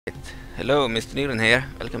Hello, Mr. Newton here.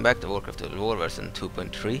 Welcome back to Warcraft Universe version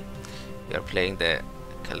 2.3. We are playing the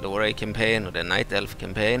Kaldorei campaign, or the Night Elf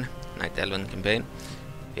campaign, Night Elven campaign.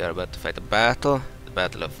 We are about to fight a battle, the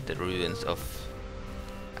Battle of the Ruins of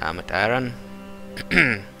Ahn'Qhiraj.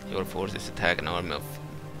 Your forces attack an army of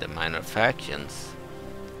the minor factions.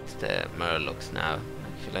 It's the Murlocs now,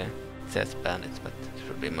 actually. It says bandits, but it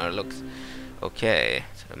should be Murlocs. Okay,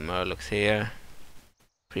 so Murlocs here.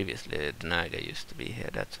 Previously the Naga used to be here,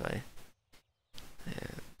 that's why.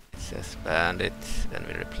 It says bandits, then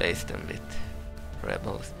we replaced them with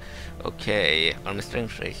rebels. Okay, army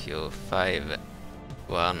strength ratio 5-1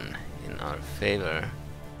 in our favor.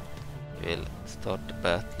 We will start the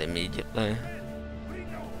battle immediately.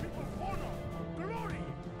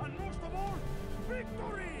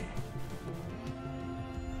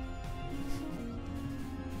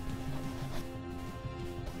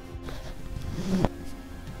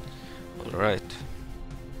 Alright.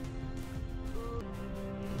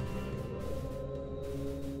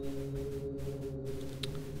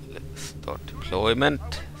 Let's start deployment.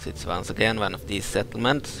 So it's once again one of these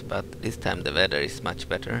settlements, but this time the weather is much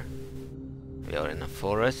better. We are in a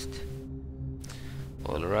forest.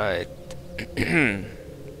 Alright.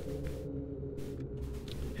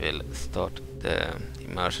 We'll start the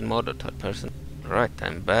immersion mode or third person. Right,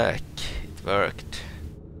 I'm back. It worked.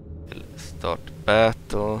 We'll start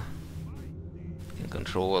battle.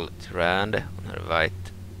 Control Tyrande on her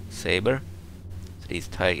white saber. So these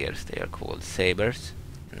tigers, they are called sabers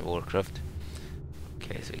in Warcraft.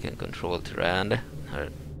 Okay, so we can control Tyrande on her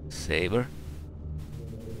saber.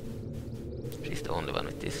 She's the only one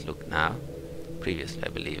with this look now. Previously, I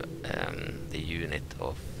believe the unit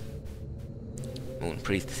of Moon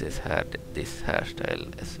Priestesses had this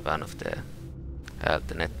hairstyle as one of the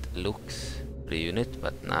alternate looks of the unit,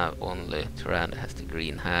 but now only Tyrande has the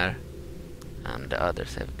green hair. And the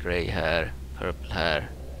others have grey hair, purple hair,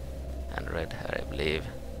 and red hair, I believe.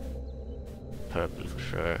 Purple for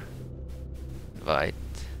sure. White.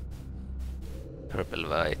 Purple,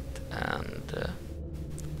 white, and I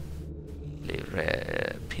believe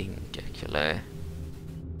red, pink, actually.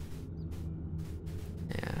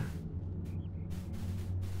 Yeah.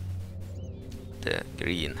 The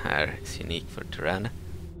green hair is unique for Tyrande.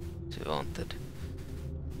 So we wanted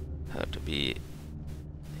her to be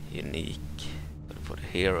unique, but for the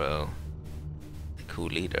hero, the cool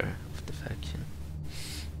leader of the faction,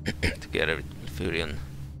 together with Malfurion,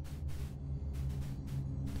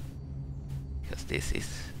 because this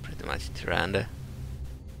is pretty much Tyrande.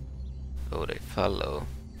 Oh, they follow.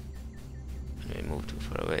 When we move too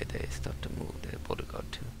far away, they start to move the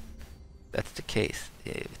bodyguard too. That's the case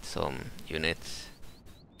with some units.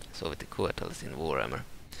 So with the Coatals in Warhammer,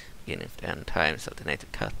 beginning of the end times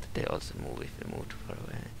alternative cut, they also move if we move too far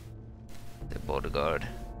away. The bodyguard.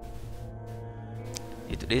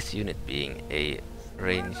 Due to this unit being a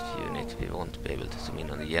ranged unit, we won't be able to zoom in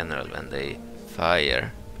on the general when they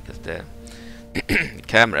fire, because the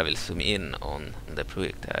camera will zoom in on the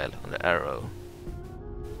projectile, on the arrow.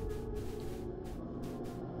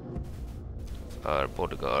 Our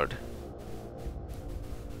bodyguard.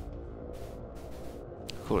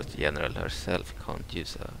 Of course, the general herself can't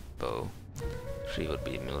use a bow. She would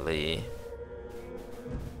be melee.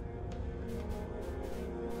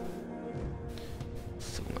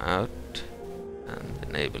 Zoom out and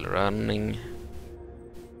enable running.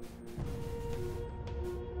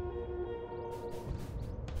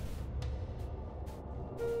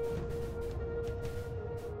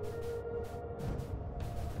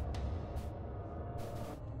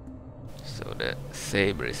 So the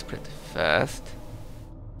saber is pretty fast.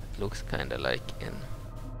 It looks kinda like in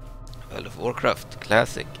World of Warcraft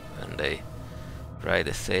Classic when they ride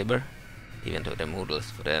a saber. Even though the models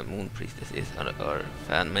for the Moon Priestesses are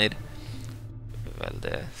fan-made. Well,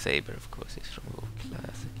 the saber, of course, is from WoW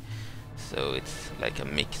Classic. So it's like a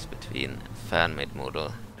mix between fan-made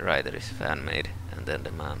model, the rider is fan-made, and then the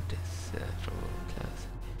mount is from WoW Classic.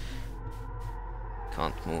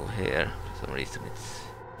 Can't move here, for some reason it's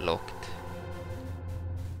locked.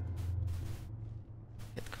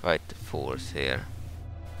 Get quite the force here.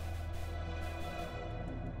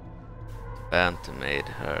 Bantu made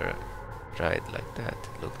her ride like that.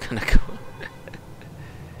 It looked kinda cool.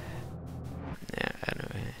 Yeah,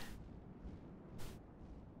 anyway.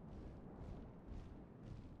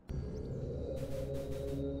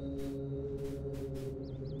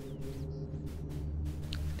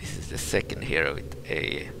 This is the second hero with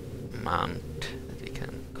a mount that we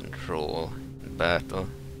can control in battle.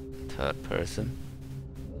 Third person.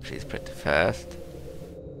 She's pretty fast.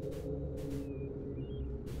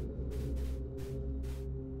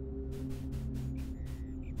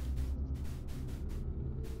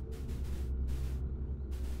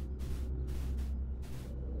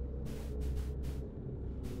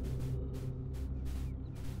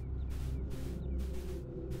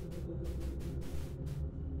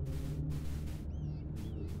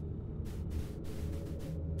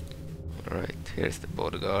 Alright, here's the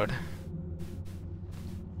bodyguard.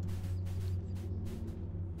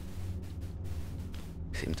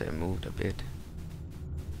 Seems to have moved a bit.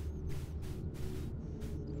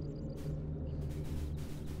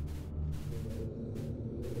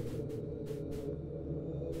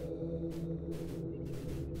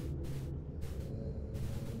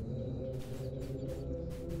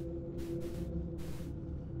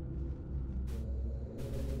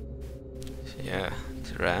 Yeah,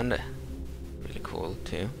 Tyrande. Really cool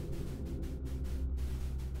too.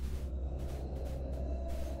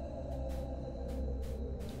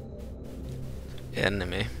 The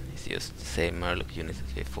enemy is just the same Murloc unit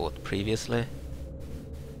that we fought previously.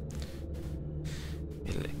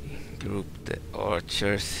 We'll group the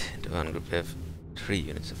archers. In the one group we have 3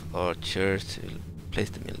 units of archers. We'll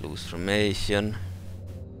place them in loose formation.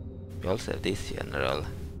 We also have this general.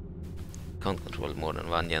 Can't control more than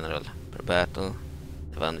 1 general per battle.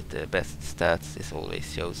 The one with the best stats is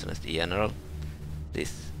always chosen as the general.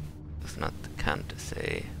 This does not count as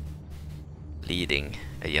a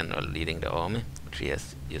general leading the army, but he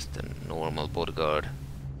has just a normal bodyguard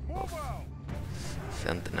of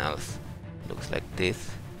sentinels. Looks like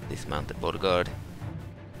this mounted bodyguard.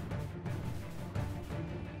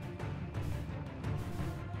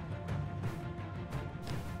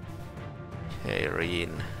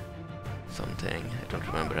 Irene something, I don't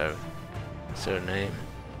remember her surname.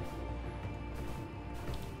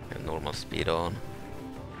 And normal speed on.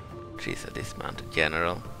 She's a dismounted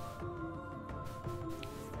general.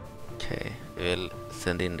 Okay, we'll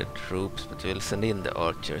send in the troops, but we'll send in the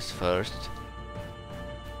archers first.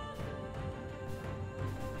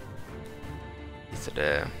 These are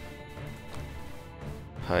the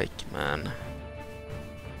pikemen.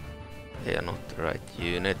 They are not the right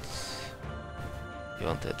units. You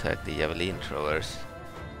want to attack the javelin throwers.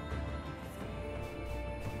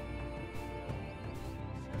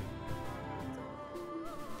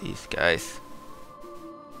 These guys.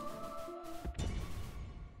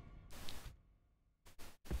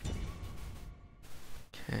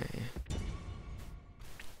 Okay.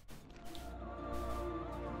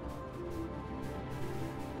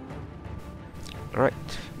 Right.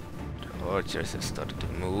 The archers have started to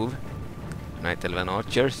move. Night Elven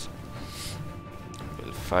archers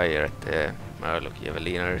will fire at the Murloc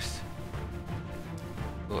javeliners.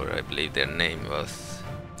 Or I believe their name was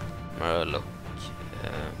Murloc.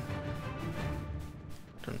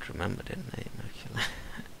 Don't remember their name actually.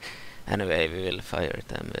 Anyway, we will fire at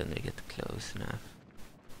them when we get close enough.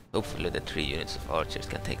 Hopefully the 3 units of archers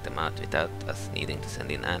can take them out without us needing to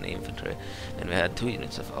send in any infantry. When we had 2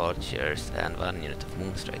 units of archers and 1 unit of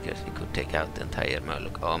moonstrikers, we could take out the entire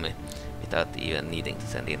Murloc army without even needing to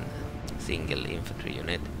send in a single infantry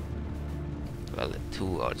unit. Well,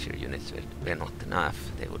 2 archer units were not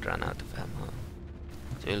enough, they would run out of ammo.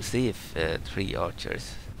 So we'll see if 3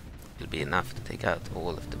 archers will be enough to take out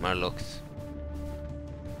all of the Murlocs.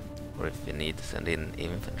 Or if we need to send in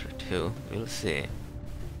infantry too, we'll see.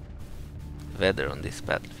 The weather on this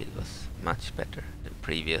battlefield was much better than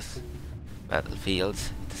previous battlefields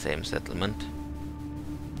with the same settlement.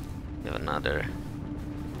 We have another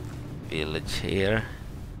village here.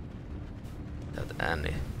 Without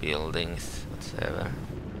any buildings whatsoever.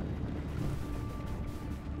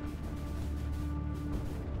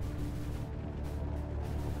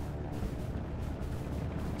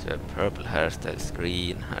 So we have purple hairstyles,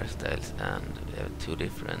 green hairstyles, and we have 2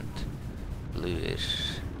 different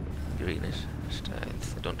bluish, greenish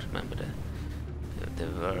hairstyles. I don't remember the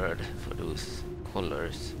word for those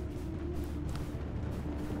colors.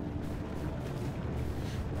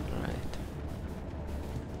 Right.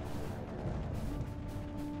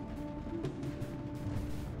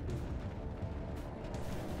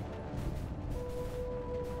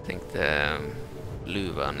 I think the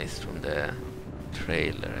blue one is from the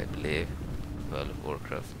trailer, I believe. World of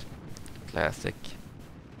Warcraft Classic.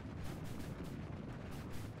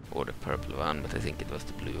 Or the purple one, but I think it was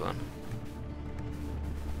the blue one.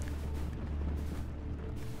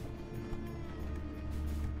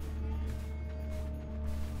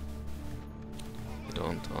 I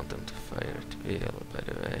don't want them to fire at will, by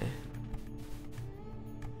the way.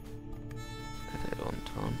 That I don't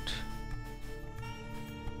want.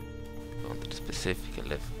 I wanted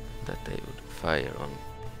specifically that they would fire on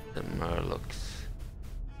the Murlocs.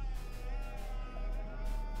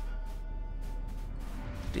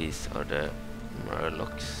 These are the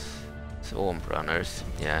Murlocs swamp runners.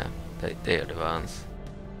 Yeah, they are the ones.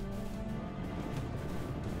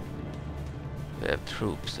 We have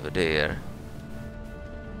troops over there.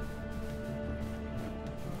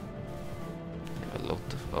 We have a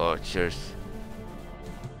lot of archers.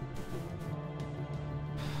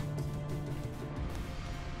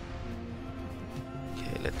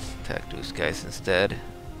 guys instead.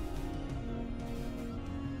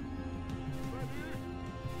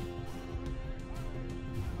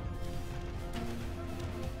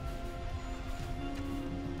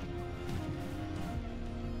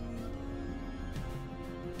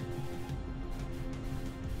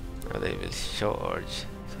 Now they will charge,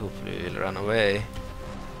 so hopefully we will run away.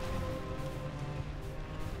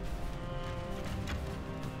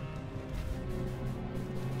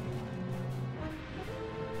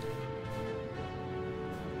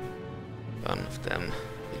 One of them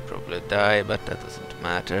will probably die, but that doesn't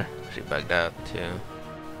matter. She bugged out too.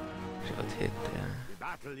 She got hit there. The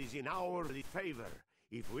battle is in our favor.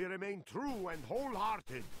 If we remain true and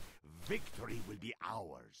wholehearted, victory will be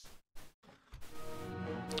ours.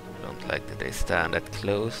 Don't like that they stand that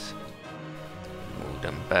close. Move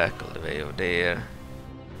them back all the way over there.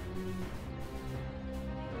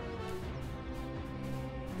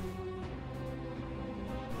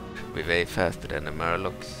 Should be way faster than the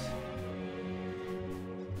Murlocs.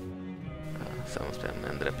 Some of them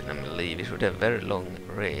ended up in a melee. We should have very long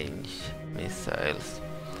range missiles.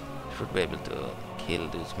 Should be able to kill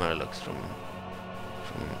those Murlocs from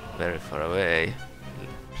very far away.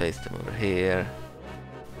 Place them over here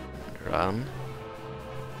and run.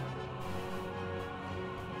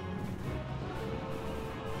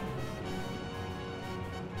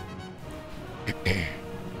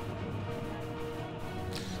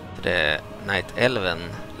 The Night Elven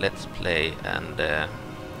Let's Play and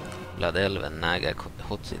Blood Elven Naga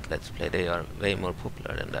Hotseat Let's Play, they are way more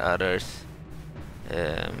popular than the others,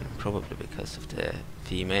 probably because of the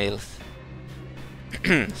females.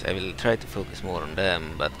 So I will try to focus more on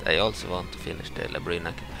them, but I also want to finish the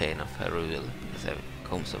Labrina campaign of Hyrule because I've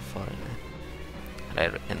come so far in it and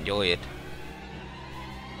I enjoy it.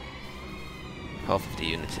 Half of the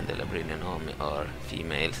units in the Labrinian army are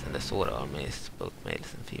females, and the Sora army is both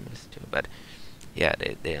males and females too, but yeah,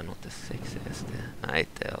 they are not as sexy as the Night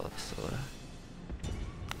Elves or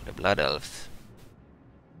the Blood Elves.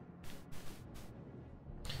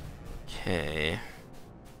 Okay.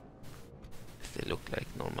 They look like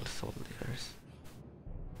normal soldiers.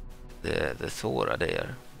 The Sora, they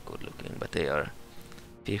are good looking, but they are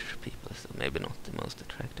fish people, so maybe not the most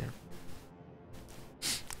attractive.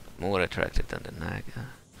 More attractive than the Naga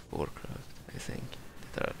Warcraft, I think.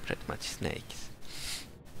 That are pretty much snakes.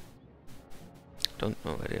 Don't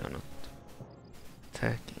know why they are not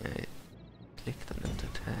attacking. I clicked on them to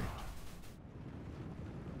attack.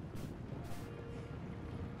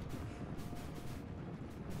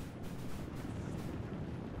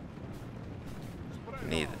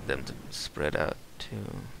 Need them to spread out too.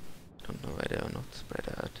 Don't know why they are not spread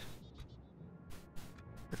out.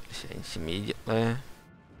 That will change immediately.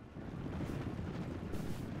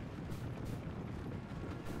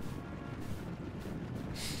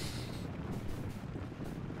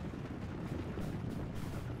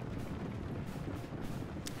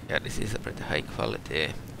 Yeah, this is a pretty high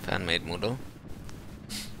quality fan-made model.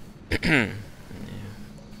 Yeah,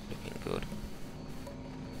 looking good.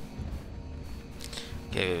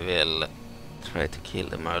 Okay, we will try to kill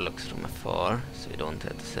the Murlocs from afar, so we don't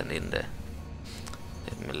have to send in the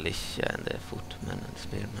militia and the footmen and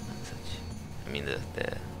spearmen and such. I mean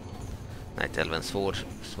the Night Elven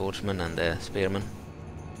swordsmen and the spearmen.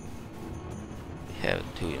 We have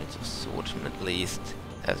 2 units of swordsmen at least,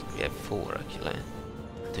 as we have 4 actually.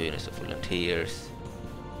 2 units of volunteers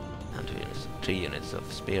and 3 units of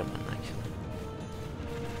spearmen actually.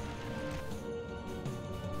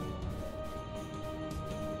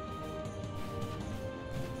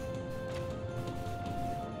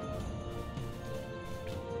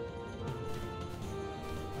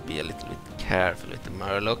 Be a little bit careful with the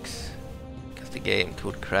Murlocs, because the game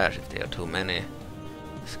could crash if there are too many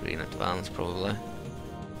screen at once probably.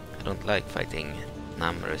 I don't like fighting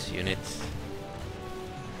numerous units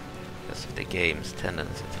because of the game's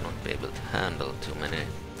tendency to not be able to handle too many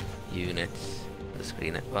units on the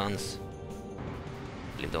screen at once.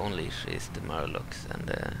 Really the only issue is the Murlocs,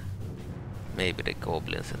 and maybe the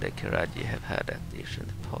Goblins and the Ahn'Qhiraj have had that issue in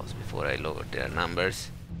the past before I lowered their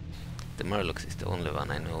numbers. The Murlocs is the only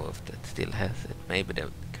one I know of that still has it. Maybe the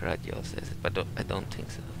Ahn'Qhiraj also has it, but I don't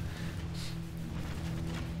think so.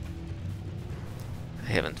 I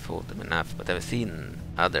haven't fought them enough, but I've seen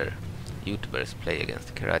other YouTubers play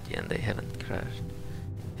against the Ahn'Qhiraj and they haven't crashed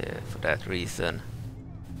for that reason.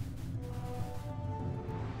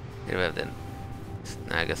 Here we have the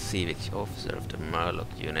Naga Civic officer of the Murloc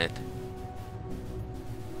unit.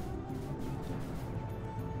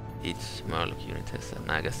 Each Murloc unit has a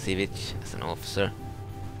Naga Civic as an officer.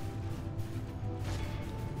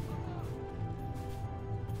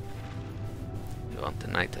 We want the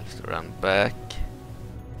Night Elves to run back.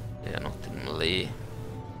 They are not in melee.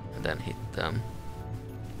 And then hit them.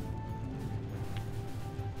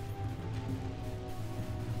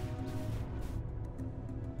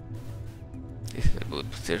 This is a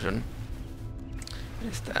good position.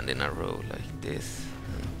 They stand in a row like this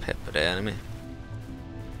and pepper the enemy.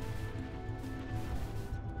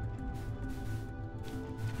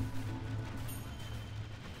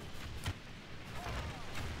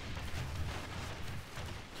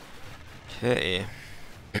 Okay.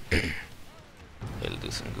 We'll do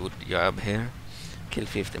some good job here. Kill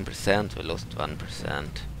 15%, we lost 1%.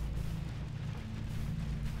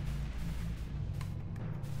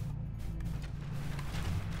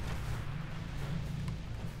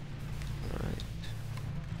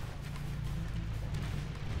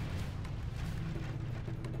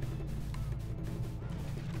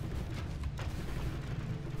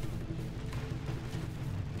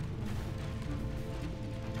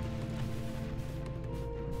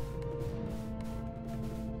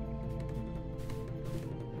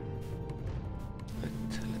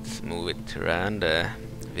 Move it to Tyrande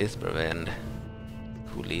Whisperwind,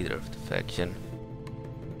 cool leader of the faction.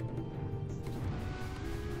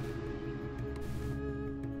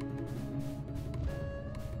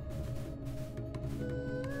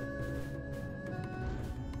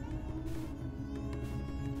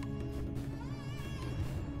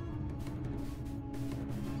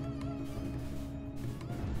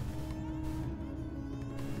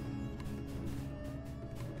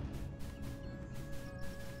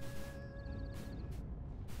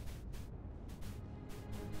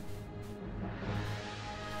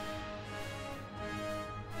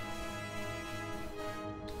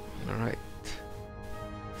 Alright,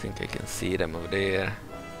 I think I can see them over there.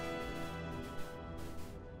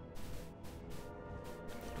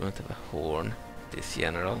 We don't have a horn, this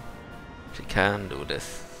general. She can do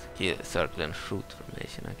this circle and shoot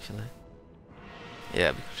formation actually.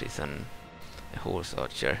 Yeah, because she's a horse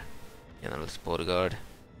archer, General's bodyguard.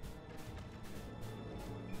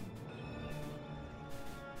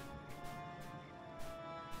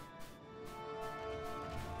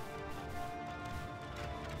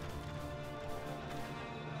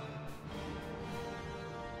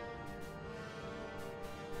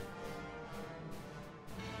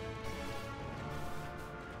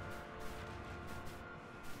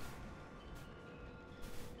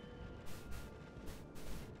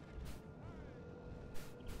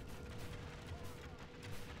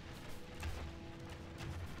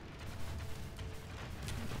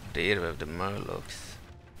 There we have the Murlocs,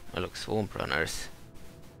 Murloc swamp runners.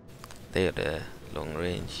 They are the long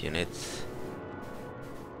range units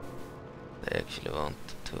they actually want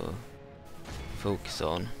to focus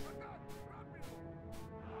on.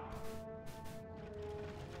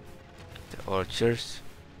 The archers.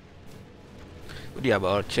 Good job,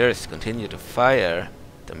 archers. Continue to fire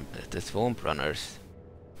the swamp runners.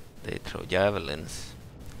 They throw javelins.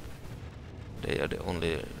 They are the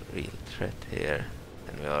only real threat here.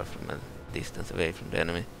 And we are from a distance away from the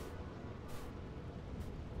enemy.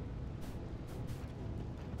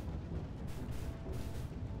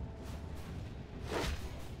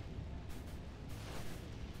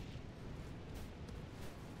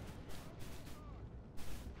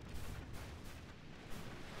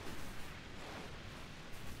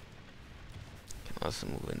 Can also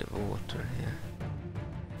move in the water here.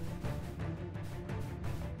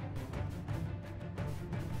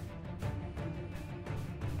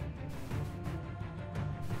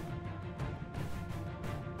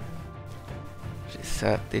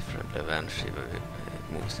 Sat differently when she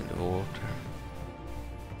moves in the water.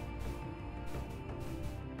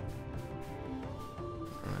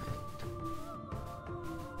 Right.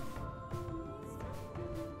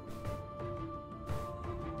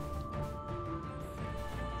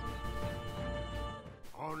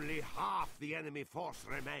 Only half the enemy force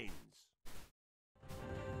remains.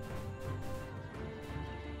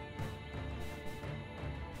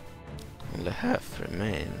 Only half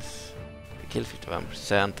remains. Killed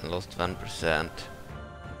 51% and lost 1%.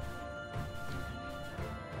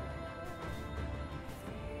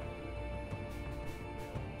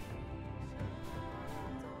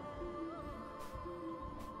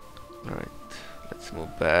 Alright, let's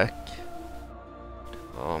move back.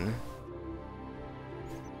 I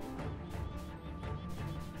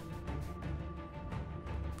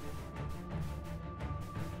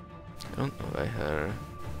don't know why her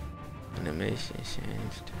animation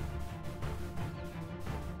changed.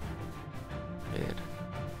 Weird.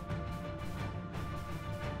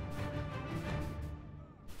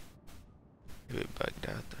 Maybe bugged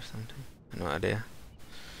out or something. No idea.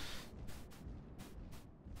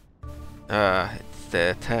 It's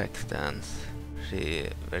the attack stance. She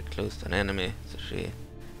very close to an enemy, so she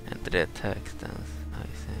entered the attack stance. I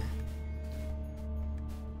see.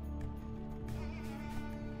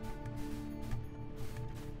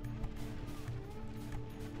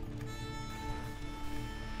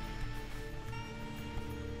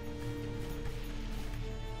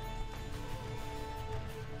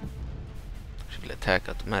 She will attack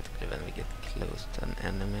automatically when we get close to an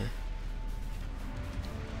enemy.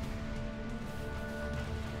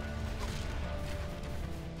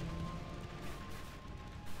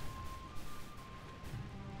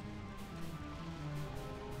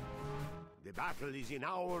 The battle is in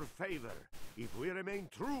our favor. If we remain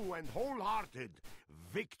true and wholehearted,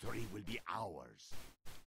 victory will be ours.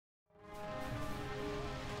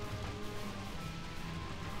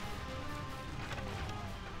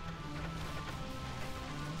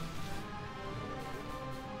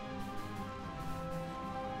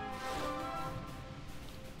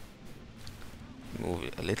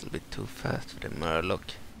 Move a little bit too fast for the Murloc.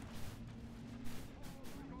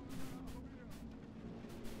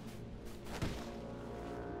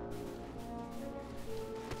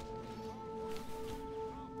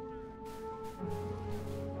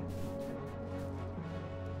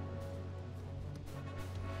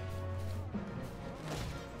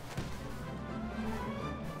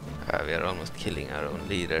 We are almost killing our own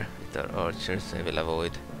leader with our archers. I will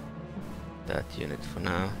avoid that unit for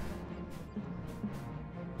now.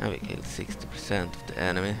 Now we killed 60% of the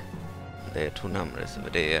enemy. They are too numerous over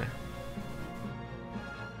there.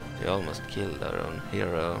 We almost killed our own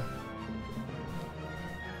hero.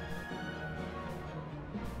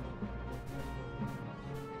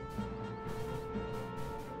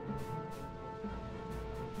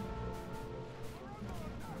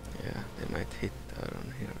 Yeah, they might hit our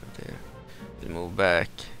own hero there. We'll move back.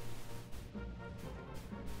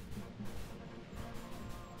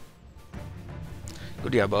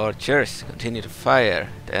 Good job, archers. Continue to fire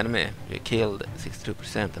the enemy. We killed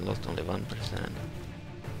 62% and lost only 1%.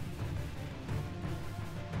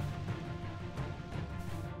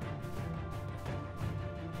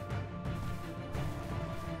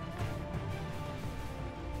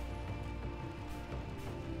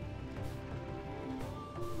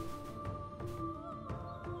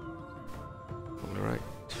 Alright.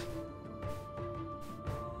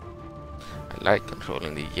 I like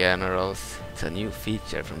controlling the generals. It's a new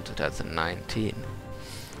feature from 2019.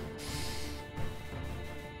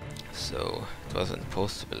 So it wasn't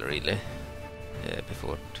possible really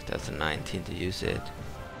before 2019 to use it.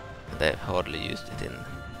 They've hardly used it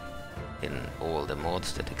in all the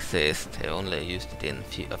mods that exist. They only used it in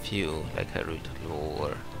a few, like Harut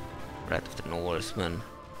Law, Wrath of the Norsemen,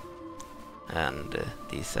 and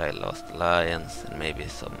Desile Lost Alliance, and maybe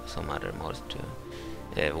some other mods too.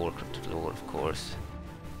 Warcraft Lore, of course.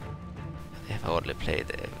 They have hardly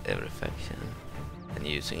played every faction and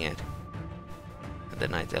using it. And the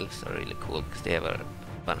Night Elves are really cool because they have a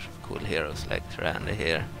bunch of cool heroes like Tyrande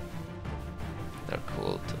here. They're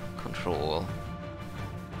cool to control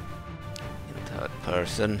in third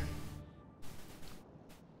person.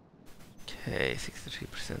 Okay,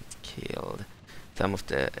 63% killed. Some of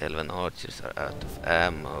the elven archers are out of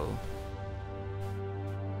ammo.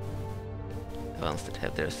 The ones that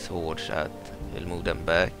have their swords out, we'll move them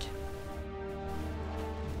back.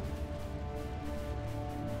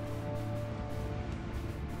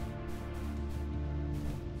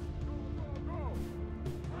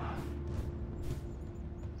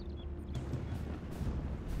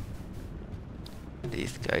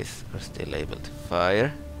 These guys are still able to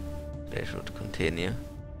fire. They should continue.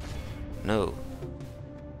 No,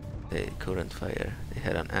 they couldn't fire. They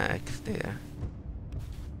had an axe there.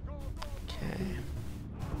 Okay.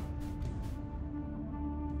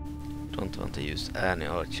 Don't want to use any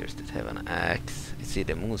archers that have an axe. You see,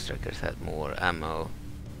 the Moonstrikers had more ammo,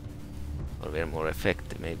 or were more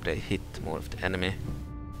effective. Maybe they hit more of the enemy.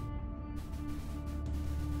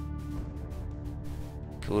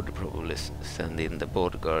 Could probably send in the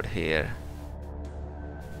bodyguard here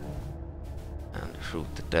and shoot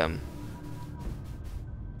at them.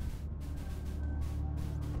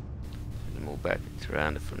 We'll move back to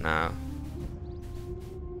Tyrande for now.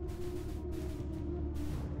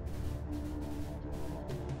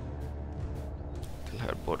 Till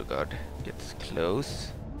her bodyguard gets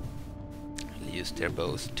close. We'll use their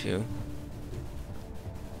bows too.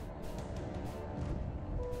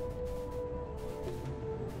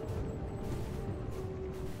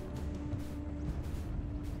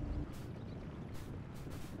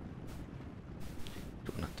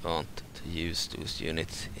 Want to use those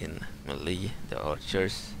units in melee, the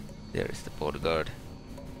archers. There is the bodyguard.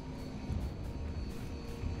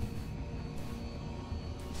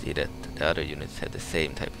 see that the other units have the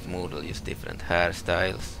same type of model, just different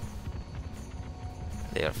hairstyles.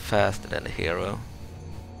 They are faster than the hero.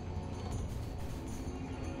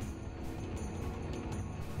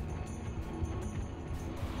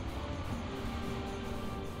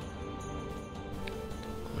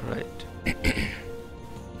 Alright.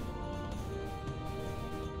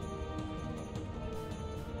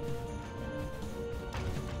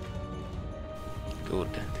 Good.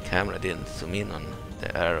 The camera didn't zoom in on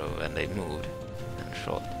the arrow when they moved and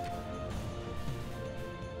shot.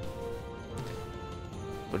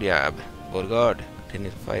 Good job. Bodyguard,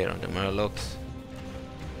 continue to fire on the Murlocs.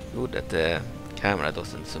 Good that the camera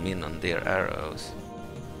doesn't zoom in on their arrows.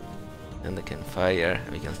 Then they can fire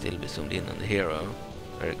and we can still be zoomed in on the hero.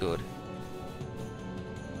 Very good.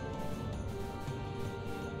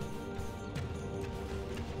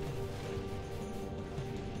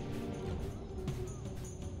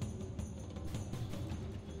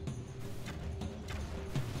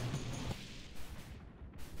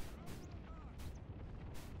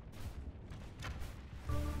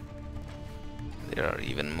 There are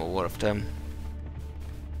even more of them.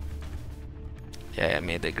 Yeah, I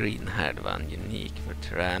made the green-haired one unique for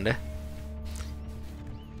Tyrande.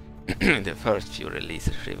 The first few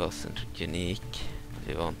releases she wasn't unique, but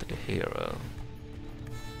we wanted a hero.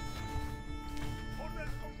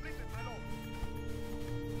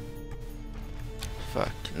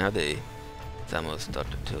 Fuck, now they somehow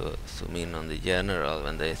started to zoom in on the general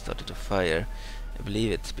when they started to fire. I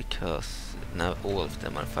believe it's because now all of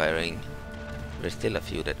them are firing. There's still a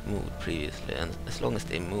few that moved previously, and as long as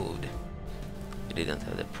they moved, we didn't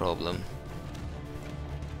have the problem.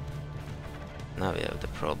 Now we have the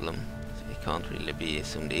problem, so we can't really be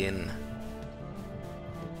zoomed in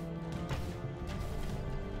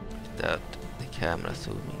without the camera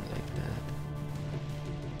zooming like that.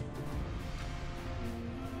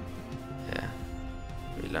 Yeah,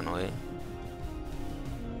 really annoying.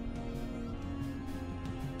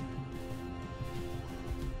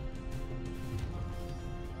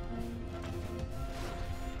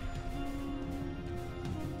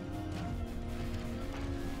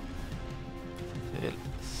 We'll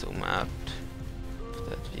zoom out of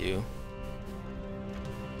that view.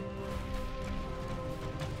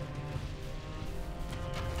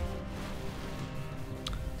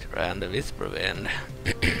 Tyrande Whisperwind.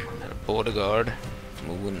 Bodyguard,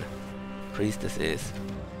 Moon, Priestesses.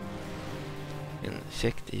 And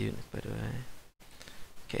check the unit by the way.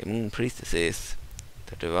 Okay, Moon Priestesses.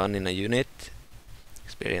 31 in a unit.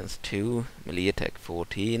 Experience 2, melee attack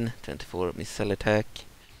 14, 24 missile attack.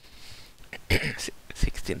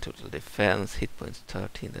 16 total defense, hit points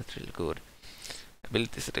 13, that's really good.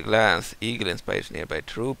 Abilities at a glance, eagle inspires nearby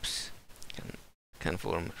troops, can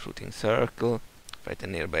form shooting circle, fight a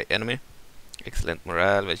nearby enemy. Excellent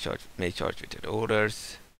morale, may charge with your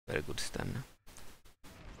orders, very good stamina.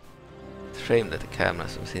 It's a shame that the camera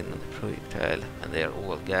zooms in on the projectile and they are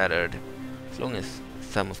all gathered. As long as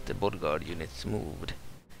some of the bodyguard units moved,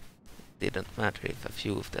 it didn't matter if a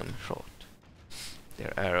few of them shot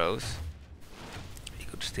their arrows.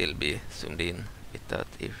 Could still be zoomed in without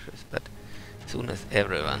issues, but as soon as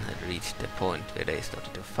everyone had reached the point where they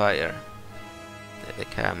started to fire, the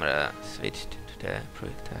camera switched to the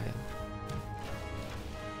projectile.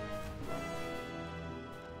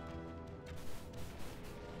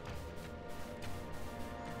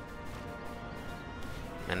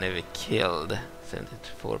 And then we killed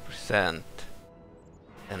 74%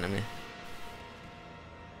 enemy.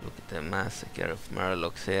 Look at the massacre of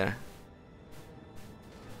Murlocs here.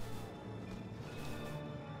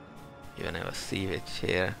 Even have a sea witch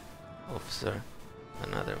here, officer,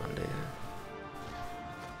 another one there.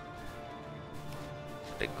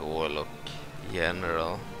 The Warlock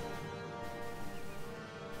general.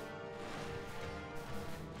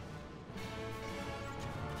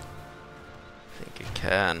 I think you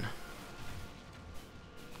can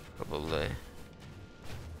probably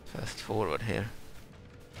fast forward here.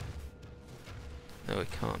 No, we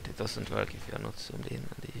can't. It doesn't work if you are not zoomed in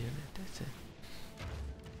on the unit. That's it.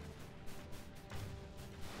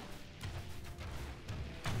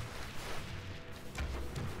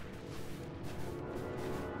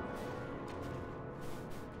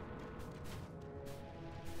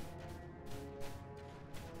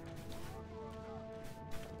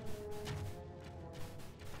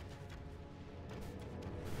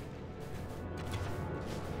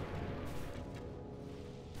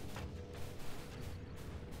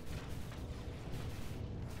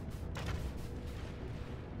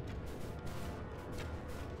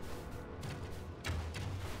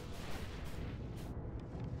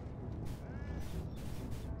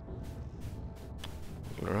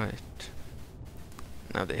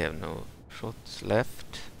 Now they have no shots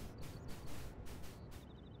left.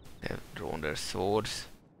 They have drawn their swords.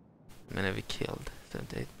 How many have we killed?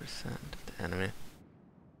 78% of the enemy.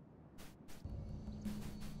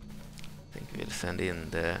 I think we'll send in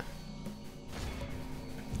the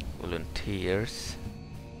volunteers.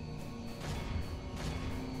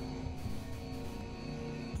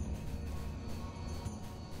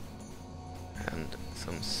 And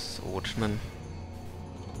some swordsmen.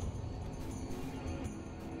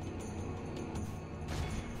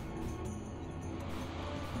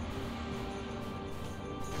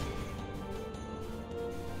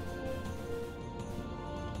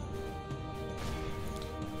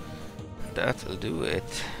 That will do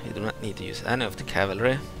it. You do not need to use any of the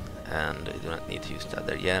cavalry, and you do not need to use the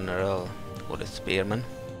other general or the spearman.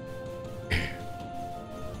 You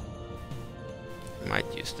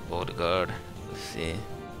might use the bodyguard. We'll see.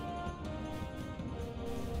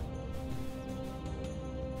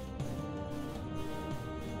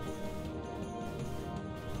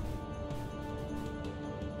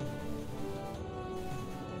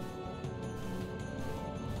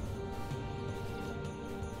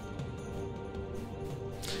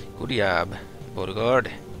 Good job,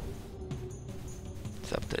 bodyguard.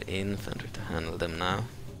 It's up to the infantry to handle them now.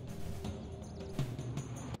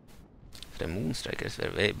 The Moonstrikers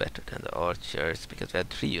were way better than the archers, because we had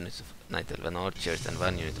 3 units of Night Elven archers and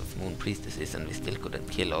 1 unit of Moon priestesses, and we still couldn't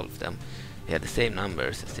kill all of them. We had the same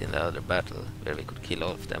numbers as in the other battle, where we could kill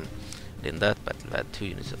all of them. And in that battle we had 2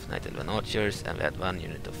 units of Night Elven archers, and we had 1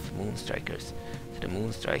 unit of Moonstrikers. So the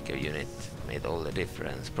Moonstriker unit made all the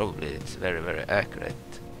difference. Probably it's very, very accurate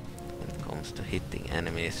when it comes to hitting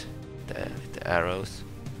enemies with the arrows,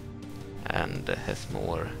 and has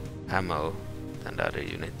more ammo than the other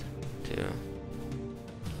unit too.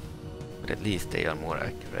 But at least they are more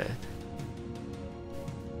accurate.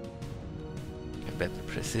 A better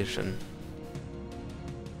precision.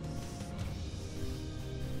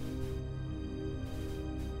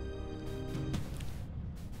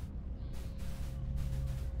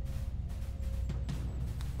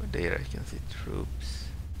 Over there I can see troops.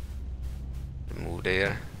 They move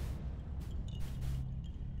there.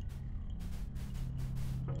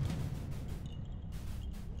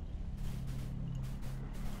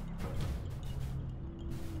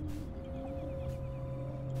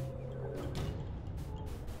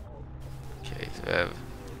 Okay, so we have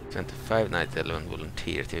 25 Night Elven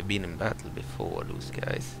volunteers. They've been in battle before, those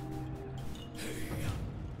guys.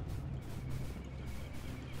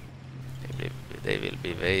 They will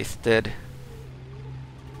be wasted.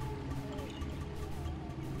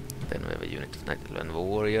 Then we have a unit of Night Elven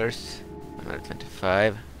warriors.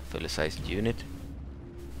 125, fully sized unit.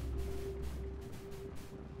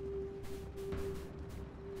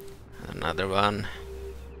 Another one.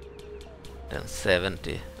 Then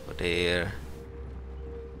 70 over there.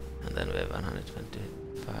 And then we have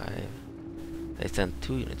 125. They sent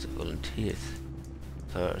 2 units of volunteers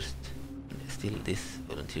first. And still this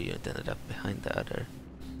volunteer unit ended up behind the other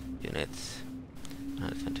units.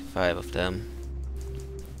 125 of them.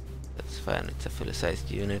 That's fine, it's a fully sized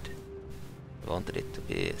unit. We wanted it to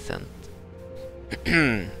be sent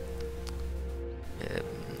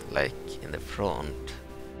like in the front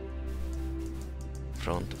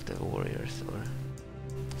of the warriors, or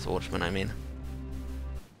swordsmen I mean.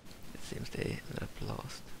 It seems they ended up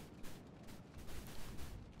lost.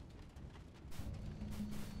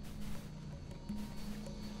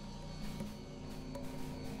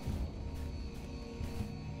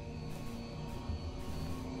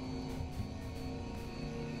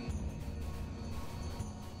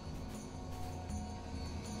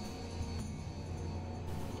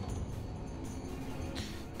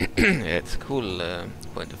 Yeah, it's a cool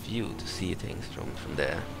point of view to see things from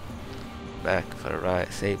the back for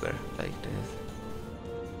a saber like this.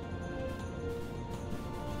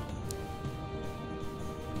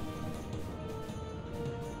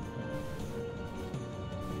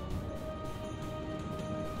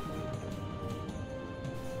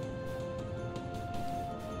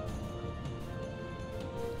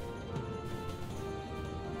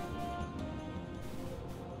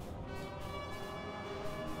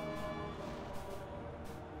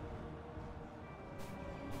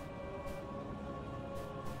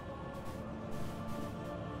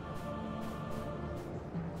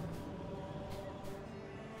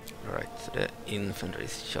 Right, so the infantry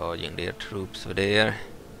is charging their troops over there.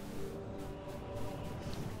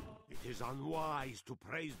 It is unwise to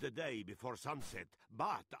praise the day before sunset,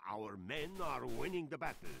 but our men are winning the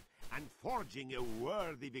battle and forging a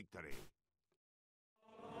worthy victory.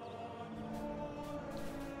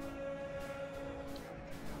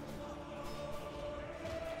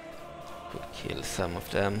 Could kill some of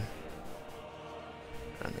them.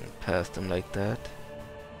 Running past them like that.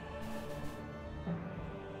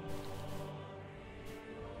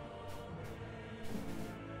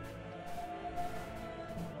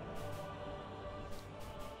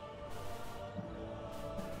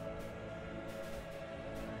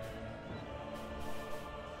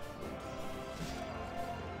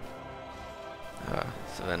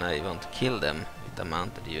 So when I want to kill them with a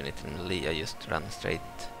mounted unit in melee, I just run straight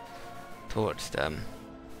towards them.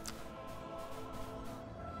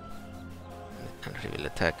 And he will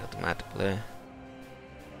attack automatically.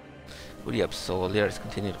 Good job, soldiers.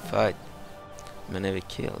 Continue to fight. Many we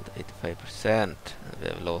killed, 85%. And we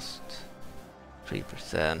have lost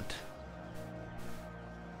 3%.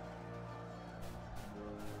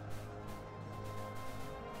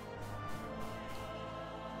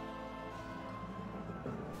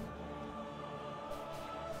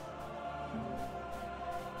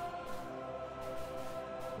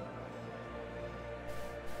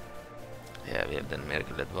 Yeah, we have the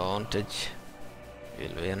numerical advantage.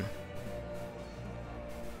 We'll win.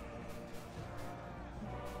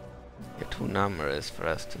 They're too numerous for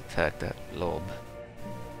us to attack that blob.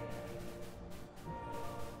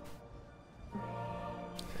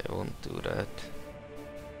 I won't do that.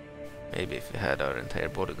 Maybe if we had our entire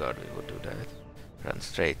bodyguard we would do that. Run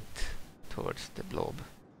straight towards the blob.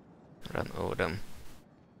 Run over them.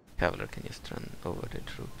 Cavalry can just run over the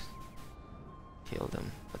troops. Kill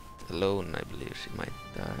them. But alone I believe she might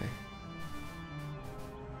die.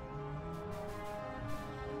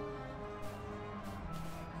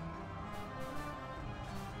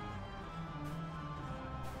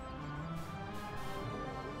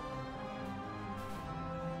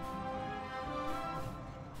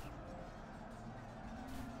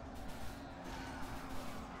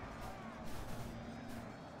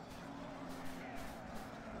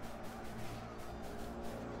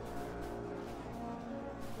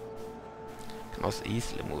 Also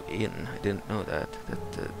easily move in. I didn't know that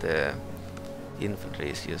the infantry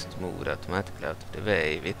is just moved automatically out of the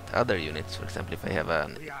way. With other units, for example, if I have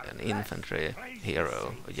an infantry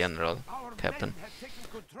hero, a general, captain,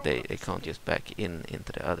 they can't just back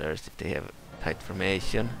into the others. If they have tight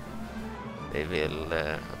formation, they will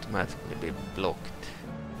automatically be blocked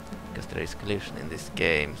because there is collision in this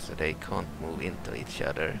game, so they can't move into each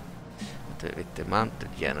other. With the mounted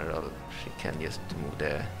general, she can just move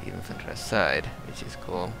the infantry aside, which is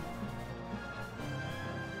cool.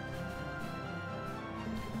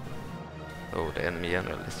 Oh, the enemy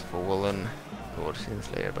general is fallen. Lord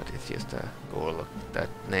Sinslayer, but it's just a Warlock. That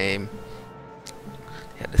name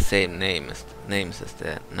had the same names as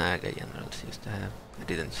the Naga generals used to have. I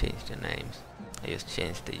didn't change the names. I just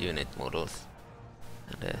changed the unit models,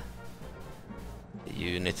 and the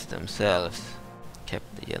units themselves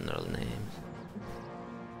kept the general names.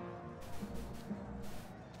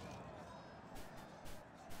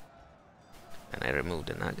 And I removed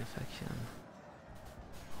the Naga faction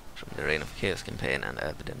from the Reign of Chaos campaign and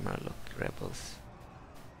added the Murloc rebels.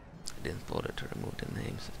 I didn't bother to remove the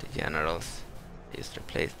names of the generals. I just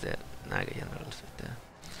replaced the Naga generals with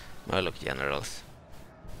the Murloc generals.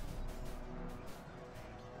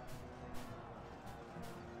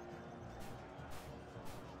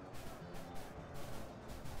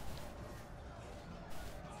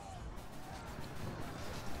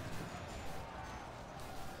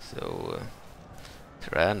 So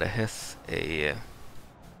Tyrande has a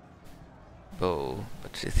bow,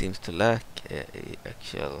 but she seems to lack a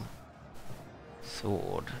actual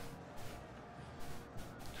sword.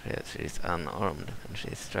 She is unarmed and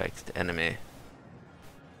she strikes the enemy.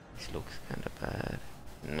 This looks kind of bad.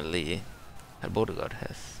 In melee, her bodyguard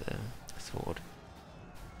has a sword,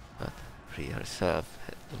 but she herself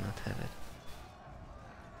do not have it.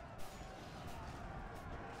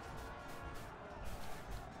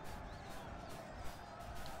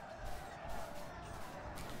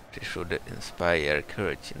 She should inspire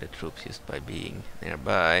courage in the troops just by being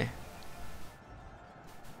nearby.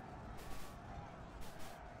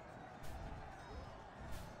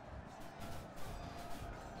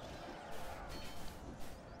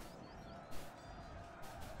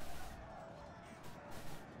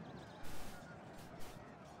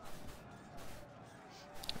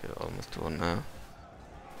 We're almost won now.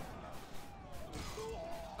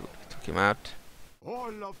 Good, we took him out.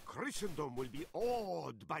 All of Christendom will be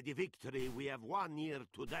awed by the victory we have won here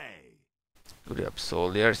today. Good job,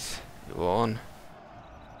 soldiers. We won.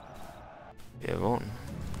 We have won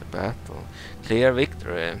the battle. Clear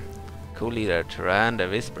victory. Co-leader Tyrande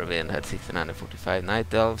Whisperwind had 1645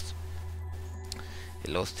 Night Elves.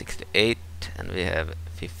 He lost 68, and we have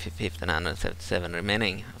 1577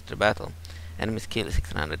 remaining after the battle. Enemies killed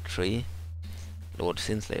 603. Lord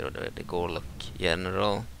Sinslayer, the Gorlock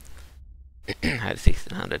General, had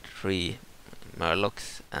 1603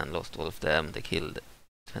 Murlocs and lost all of them. They killed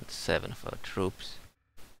 27 of our troops.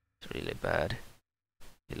 It's really bad.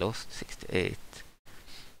 We lost 68.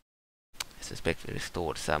 I suspect we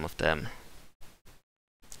restored some of them.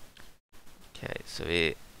 Okay, so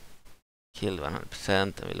we killed 100%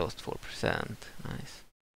 and we lost 4%. Nice.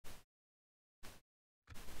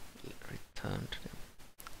 We'll return to the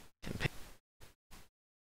campaign.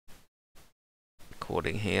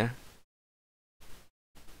 Recording here.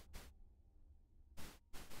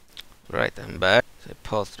 Right, I'm back. So I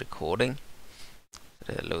paused recording.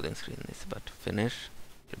 So the loading screen is about to finish.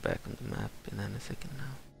 Get back on the map in any second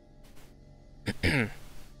now.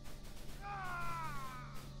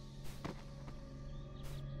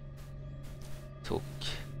 Took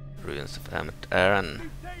ruins of Ahn'Qhiraj,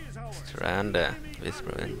 Tyrande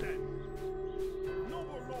Whisperwind.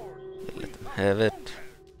 We'll let them have it.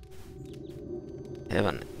 We have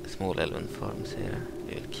a small elven farms here.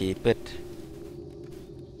 We will keep it.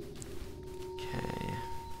 Okay,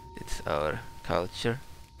 it's our culture.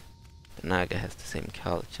 The Naga has the same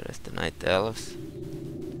culture as the Night Elves.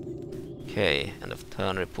 Okay, end of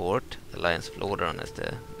turn report. The Alliance of Lordaeron has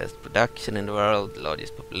the best production in the world, the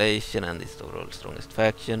largest population, and is the overall strongest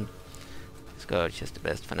faction. Scourge has the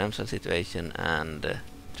best financial situation, and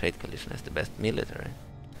Trade Coalition has the best military.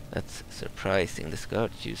 That's surprising. The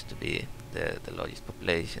Scourge used to be the largest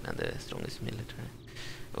population and the strongest military.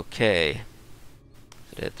 Okay,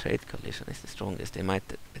 so the Trade Coalition is the strongest. They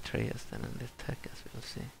might betray us then and attack us, we'll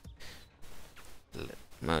see.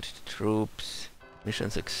 Merge the troops.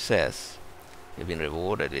 Mission success. You've been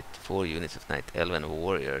rewarded with 4 units of Night Elven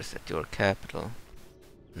warriors at your capital.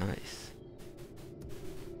 Nice.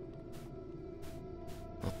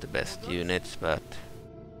 Not the best units, but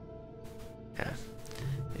yeah.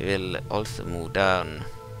 We will also move down.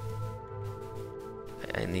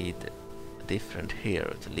 I need a different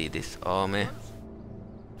hero to lead this army.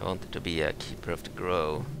 I want it to be a Keeper of the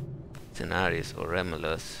Grove, Cenarius or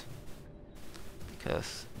Remulus,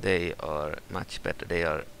 because they are much better. They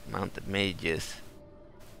are mounted mages,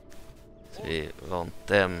 so we want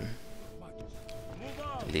them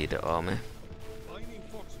to lead the army.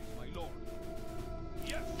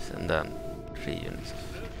 Send down 3 units of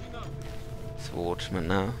swordsmen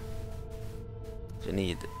now. So we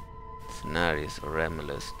need Cenarius or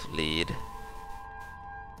Remulus to lead.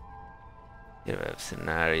 Here we have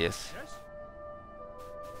Cenarius.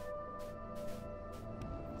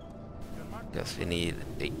 Because we need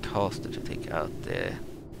a caster to take out the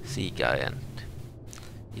sea giant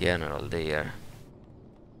general there.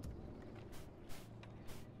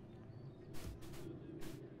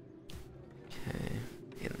 Okay,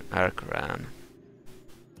 in Ahn'Qhiraj.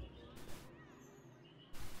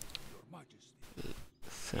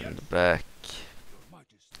 Send back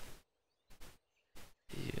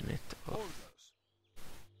unit of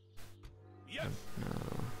no.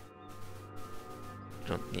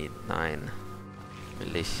 Don't need 9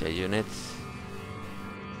 militia units.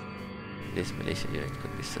 This militia unit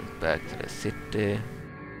could be sent back to the city.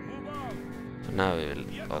 So now we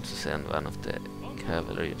will also send one of the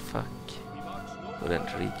cavalry. Fuck,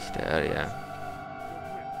 couldn't reach the area.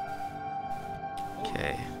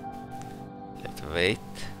 Okay, let's wait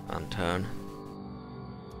 1 turn.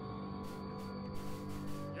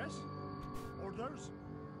 Yes? Orders?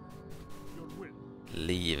 Your will.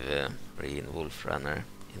 Leave Reen Wolfrunner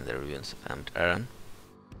in the ruins of Ahn'Qhiraj.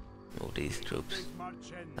 Move these troops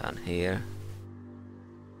down here.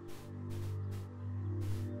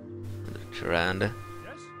 Under Tyrande.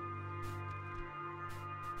 Yes?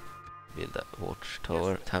 Build a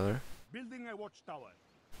watchtower. Building a watchtower.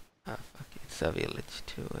 Ah, fuck, it's a village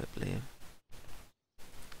too, I believe.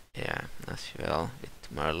 Yeah, as well, with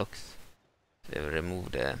Murlocs. So we have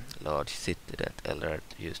removed a large city that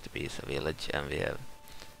Eldareth used to be as a village, and we have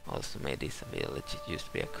also made this a village. It used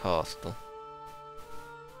to be a castle.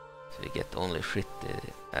 So we get only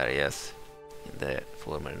shitty areas in the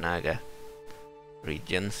former Naga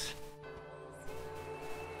regions.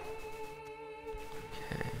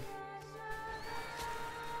 Okay.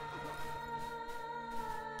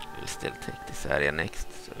 We'll still take this area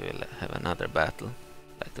next, so we'll have another battle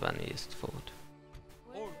like the one we just fought.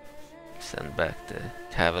 Send back the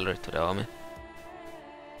cavalry to the army.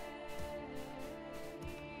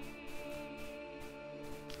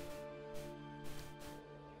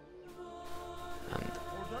 And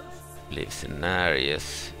I believe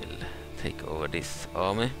Cenarius will take over this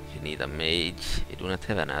army. We need a mage. We do not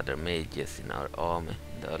have any other mages in our army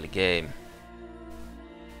in the early game.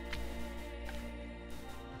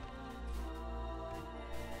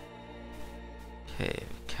 Okay,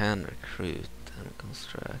 we can recruit and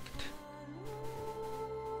construct.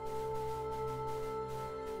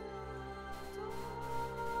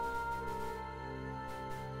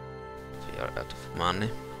 We are out of money.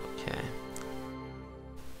 Okay.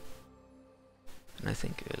 And I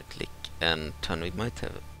think we'll click and turn. We might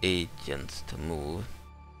have agents to move.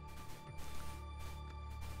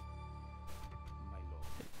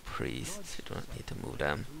 Priests, we don't need to move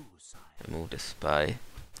them. We move the spy,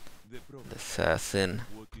 the assassin.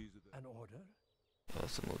 We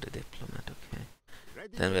also move the diplomat, okay.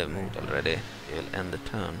 Then we have moved already. We will end the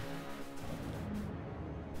turn.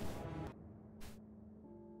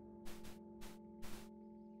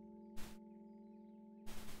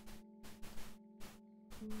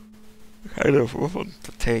 I kind of want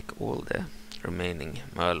to take all the remaining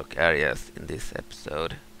Murloc areas in this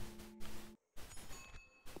episode.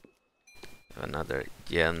 We have another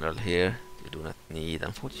general here. We do not need.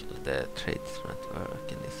 Unfortunately, the traits do not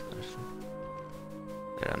work in this version.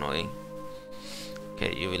 They're annoying.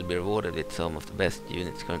 Okay, you will be rewarded with some of the best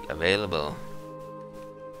units currently available.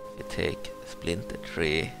 If you take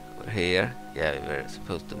Splintertree over here, yeah, we were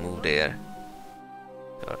supposed to move there.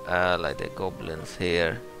 Our ally, the goblins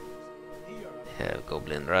here. We have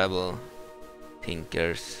Goblin Rabble,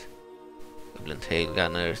 Tinkers, Goblin Tail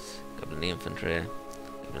Gunners, Goblin Infantry,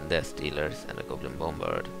 Goblin Death Dealers, and a Goblin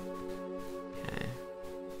Bombard. Okay.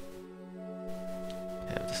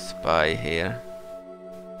 We have the Spy here.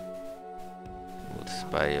 Move the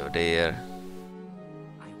Spy over there.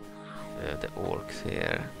 We have the Orcs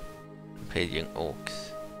here. Paging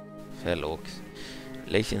Orcs. Fel Orcs.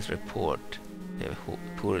 Relations report. We have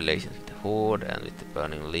poor relations with the Horde and with the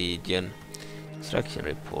Burning Legion. Construction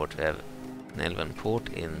report. We have an elven port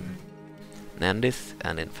in Nandis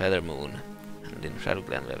and in Feathermoon. And in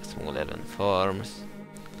Shadowglen we have small elven farms.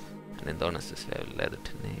 And in Darnassus we have Leather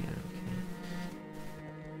Tenir.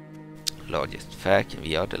 Okay. Largest faction.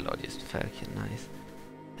 We are the largest faction. Nice.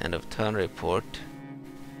 End of turn report.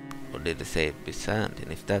 Or did they say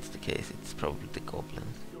Byzantine? If that's the case, it's probably the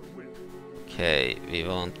goblins. Okay, we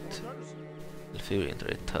want Elfurion to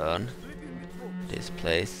return to this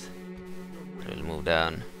place. We'll move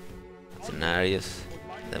down Cenarius.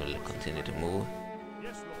 Then we'll continue to move.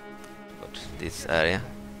 Got this area.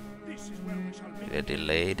 We are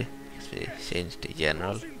delayed because we changed the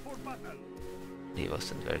general. He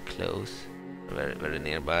wasn't very close, very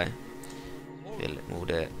nearby. We'll move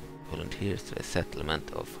the volunteers to the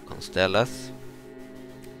settlement of Constellas.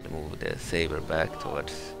 We'll move the saber back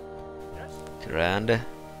towards Tyrande.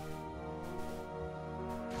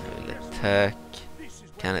 We will attack.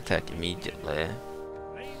 Can attack immediately.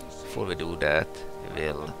 Before we do that, we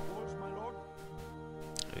will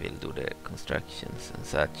do the constructions and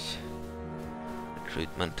such.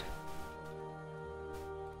 Recruitment.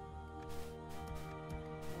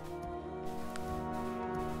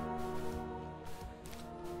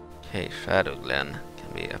 Okay, Shadowglen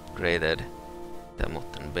can be upgraded.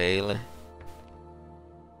 Damot and Bale.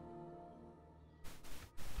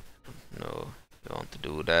 No, we want to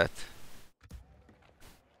do that.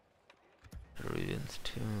 Ruins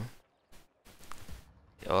too.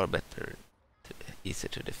 They are better, easier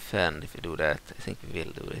to defend if you do that. I think we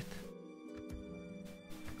will do it.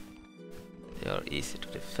 They are easy to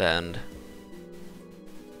defend.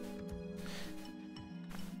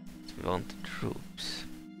 So we want the troops.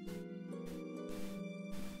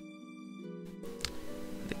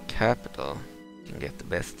 The capital can get the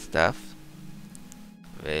best stuff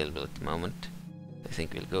available at the moment. I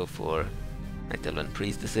think we'll go for Night Elven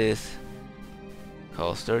Priestesses.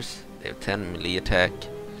 Casters. They have 10 melee attack,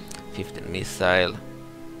 15 missile,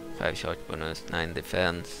 5 charge bonus, 9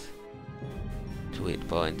 defense, 2 hit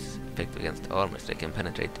points, effective against armor, so they can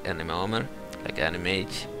penetrate enemy armor, like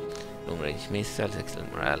Animage, long range missiles,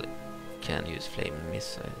 excellent morale, can use flaming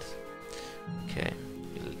missiles. Okay,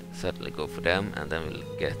 we'll certainly go for them, and then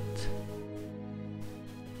we'll get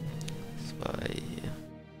Spy.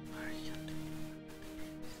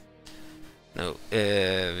 No,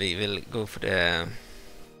 we will go for the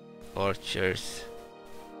archers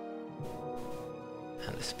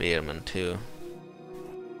and the spearmen too.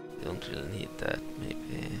 We don't really need that.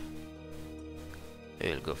 Maybe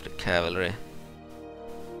we will go for the cavalry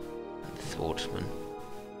and the swordsmen.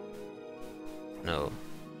 No,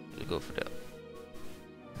 we'll go for the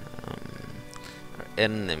our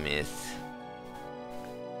enemies.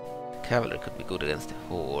 The cavalry could be good against the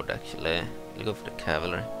Horde actually. We'll go for the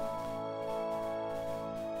cavalry.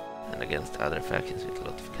 And against other factions with a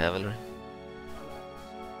lot of cavalry.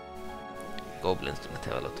 Goblins do not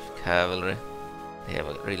have a lot of cavalry. They have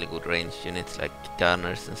a really good ranged units like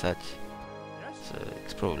gunners and such. so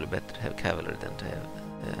it's probably better to have cavalry than to have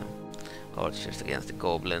archers against the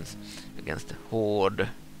goblins. Against the Horde, I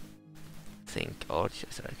think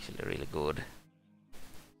archers are actually really good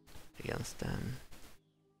against them.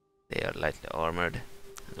 They are lightly armored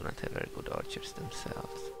and do not have very good archers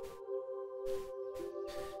themselves.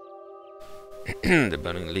 The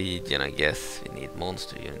Burning Legion, I guess we need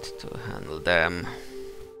monster units to handle them.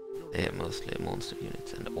 They have mostly monster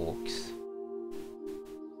units and orcs.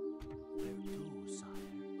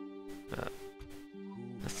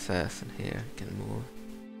 Assassin here can move.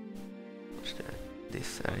 What's that?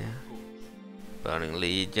 This area. Burning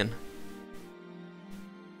Legion.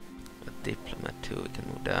 A diplomat too, we can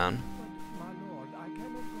move down.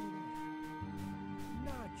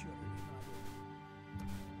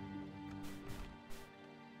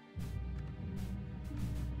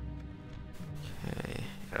 Okay,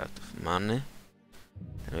 you're out of money.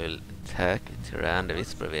 Then we'll attack Tyrande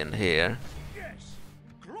Whisperwind here.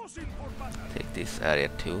 Take this area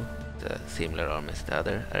too, the similar armies to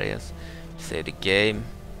other areas. Save the game.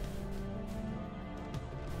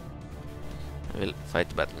 We'll fight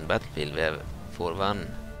the battle in battlefield. We have 4-1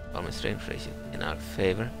 army strength ratio in our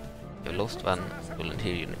favor. We have lost one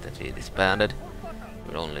volunteer unit that we disbanded.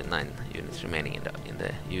 There are only 9 units remaining in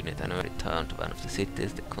the unit, and we return to one of the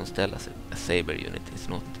cities. The Constellas, a saber unit, is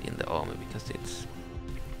not in the army because it's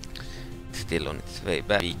still on its way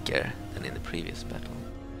back, weaker than in the previous battle.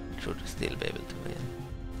 Should still be able to win.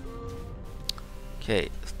 Okay,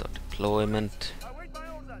 start deployment.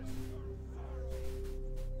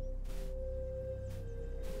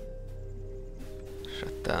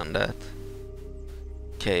 Shut down that.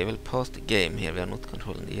 Okay, we'll pause the game here. We are not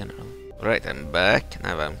controlling the general. Alright, I'm back.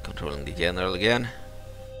 Now I'm controlling the general again.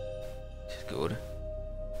 Which is good.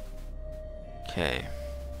 Okay.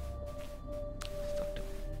 Start the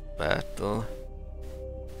battle.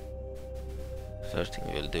 First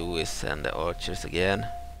thing we'll do is send the archers again.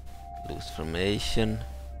 Lose formation.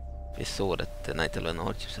 We saw that the Night Elven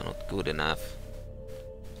archers are not good enough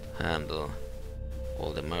to handle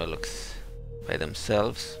all the Murlocs by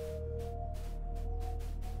themselves.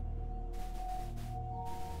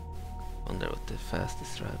 Wonder what the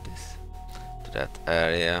fastest route is to that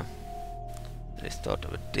area. They start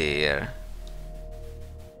over there.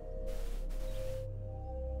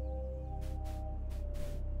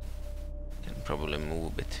 Probably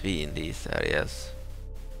move between these areas.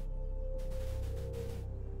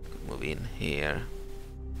 Could move in here.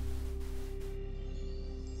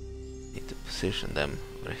 Need to position them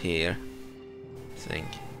over here, I think.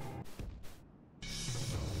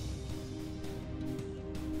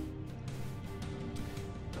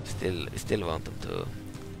 We still want them to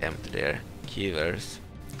empty their quivers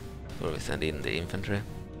before we send in the infantry.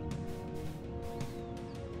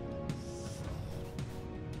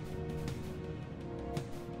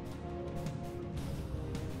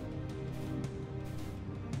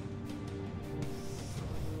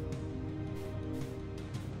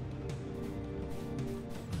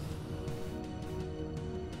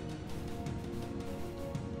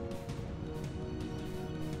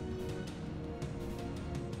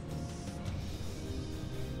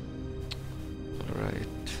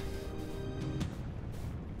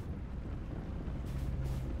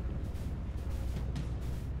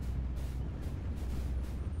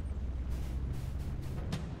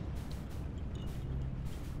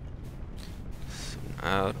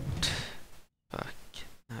 Out. Fuck.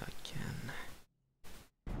 Now again.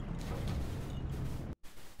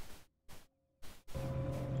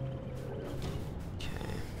 Okay.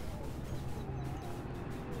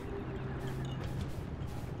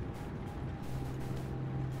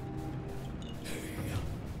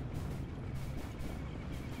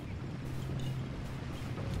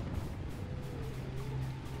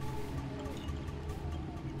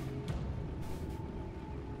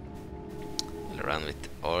 We'll run with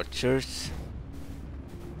archers.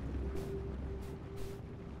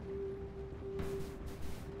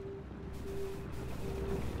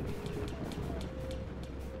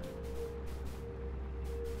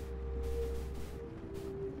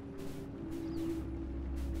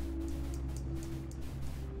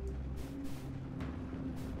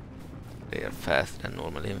 They are faster than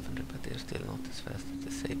normal infantry, but they are still not as fast as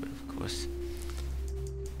the saber, of course.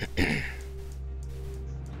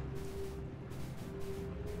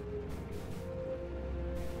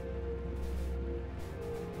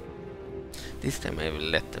 This time I will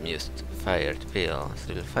let them just fire at will, so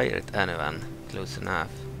they will fire at anyone close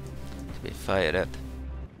enough to be fired at.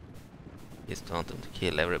 Just want them to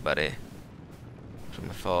kill everybody from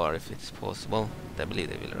afar if it's possible. I believe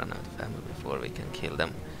they will run out of ammo before we can kill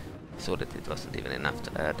them, so that it wasn't even enough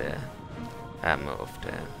to add ammo of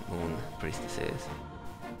the moon priestesses.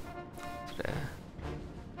 So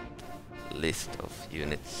the list of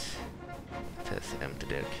units that has emptied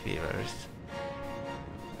their quivers.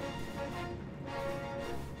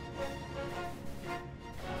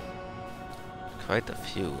 Quite a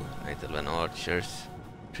few Night Elven archers,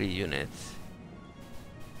 3 units.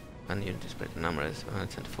 1 unit is pretty numerous,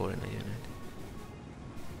 124 in a unit.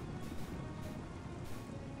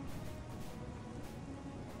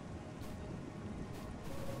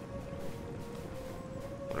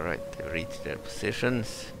 Alright, they reached their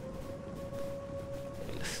positions.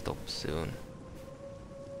 We'll stop soon.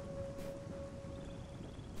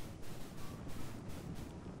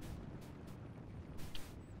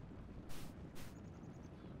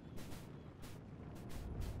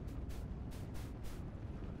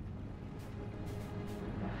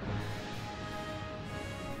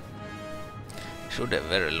 Should have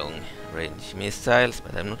very long range missiles,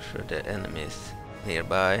 but I'm not sure the enemy is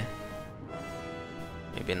nearby.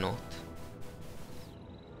 Maybe not.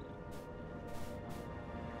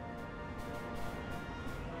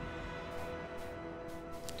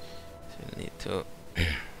 So we need to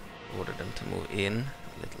order them to move in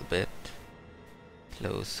a little bit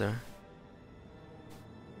closer.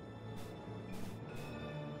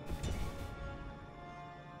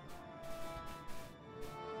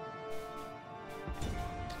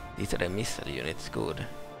 These are the missile units, good.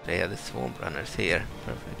 They have the swamp runners here,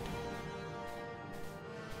 perfect.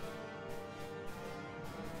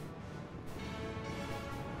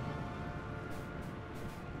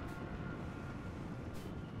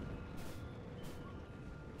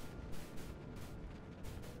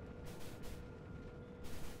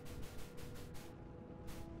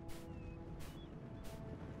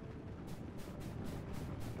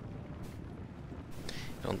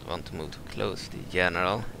 Don't want to move too close to the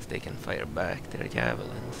general, as they can fire back their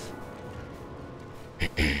javelins.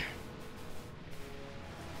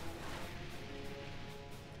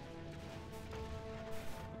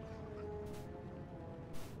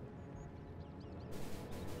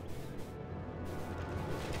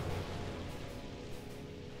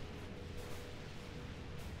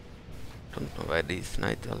 Don't know why these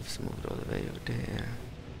Night Elves moved all the way over there.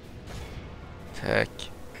 Attack.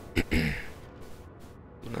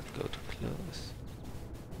 Do not go too close.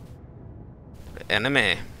 The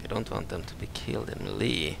enemy, you don't want them to be killed in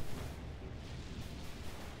melee.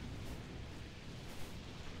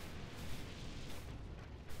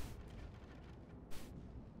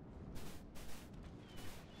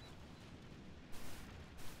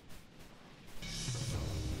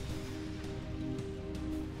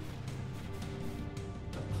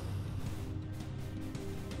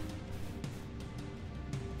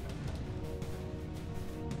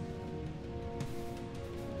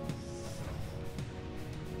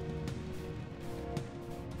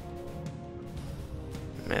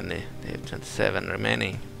 Many, they have 27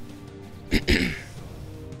 remaining. They're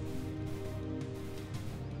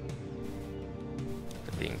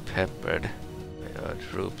being peppered by our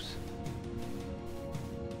troops.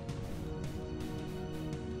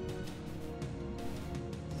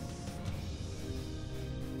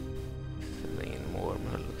 Sending in more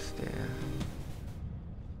Murlocs there.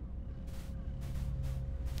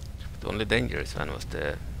 The only dangerous one was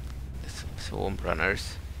the swamp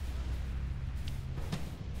runners.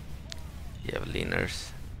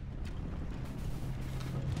 Javeliners.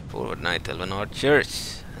 Forward Night Elven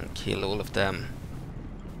archers and kill all of them.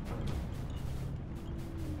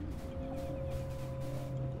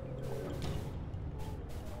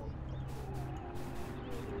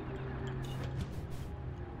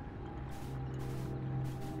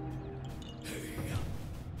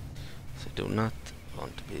 So do not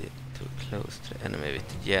want to be too close to the enemy with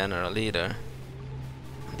the general either.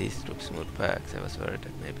 And these troops moved back, so I was worried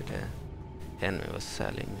that maybe the enemy was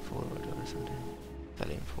sallying forward or something.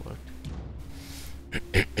 Sallying forward.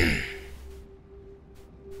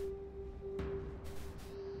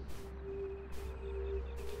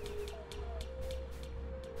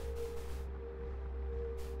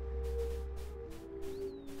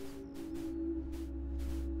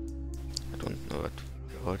 I don't know what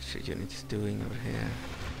the archer unit is doing over here.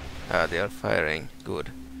 Ah, they are firing.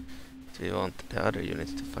 Good. So we want the other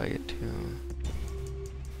units to fire too.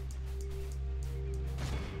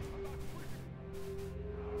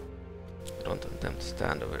 I don't want them to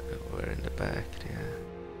stand over in the back there.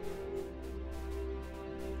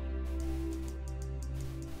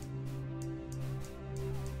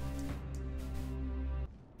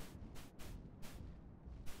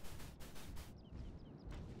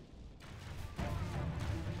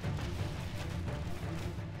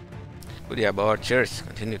 Good job, archers.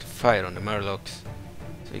 Continue to fire on the Murlocs.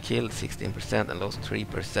 So we killed 16% and lost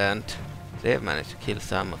 3%. They have managed to kill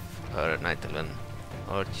some of our Night Elven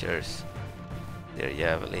archers. Their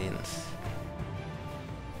javelins.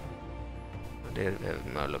 There we have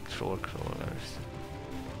Murloc troll crawlers.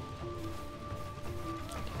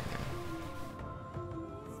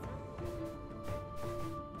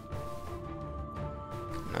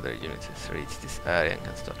 Another unit has reached this area and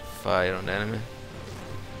can start to fire on the enemy.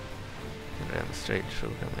 Can run straight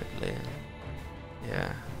through them, I believe.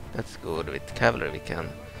 Yeah, that's good. With cavalry we can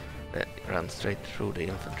run straight through the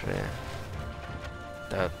infantry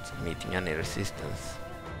without meeting any resistance.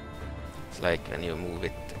 It's like when you move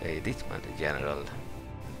with a dismounted general,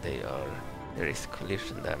 there is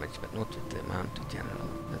collision damage, but not with the mounted general.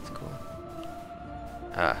 That's cool.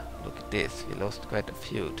 Ah, look at this. We lost quite a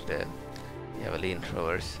few to the javelin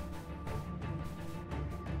throwers.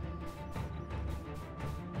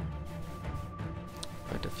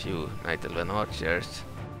 Quite a few Night Elven archers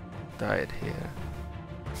died here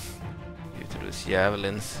due to those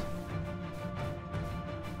javelins.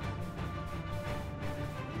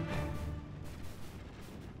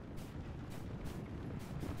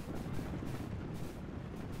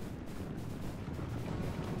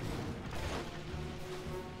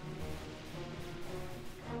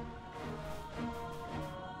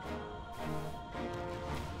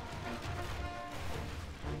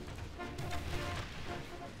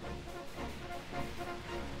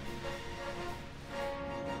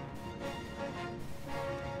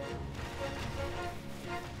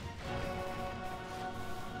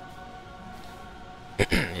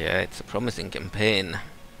 Yeah, it's a promising campaign.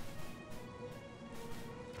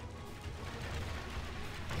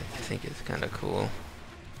 I think it's kinda cool.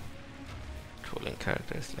 Trolling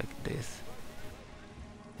characters like this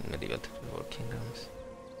in medieval war kingdoms.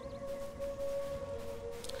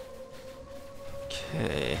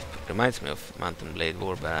 Okay, it reminds me of Mountain Blade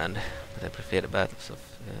Warband, but I prefer the battles of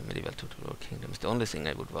medieval Total War kingdoms. The only thing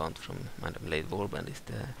I would want from Mountain Blade Warband is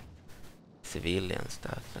the civilian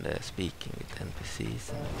stuff and speaking with NPCs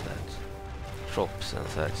and all that, shops and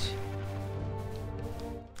such.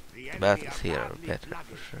 The battles here are better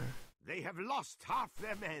for sure. They have lost half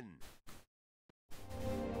their men.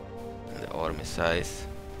 And the army size.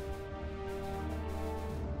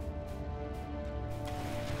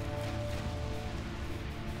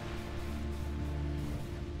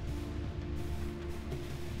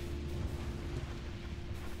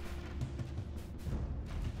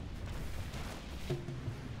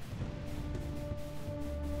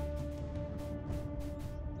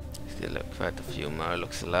 Still have quite a few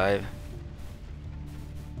Murlocs alive.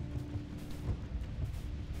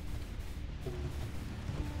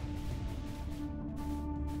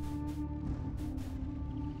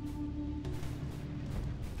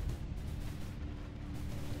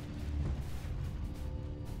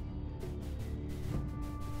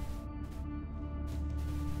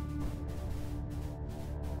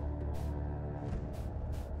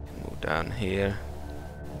 Move down here.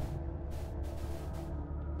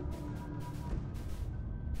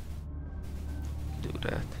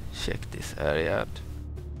 That. Check this area out.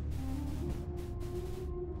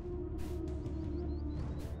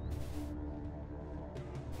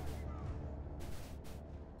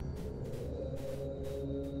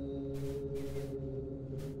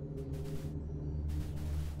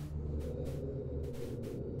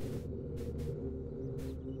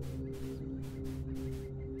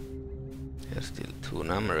 They're still too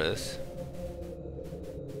numerous.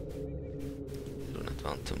 Do not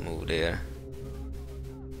want to move there.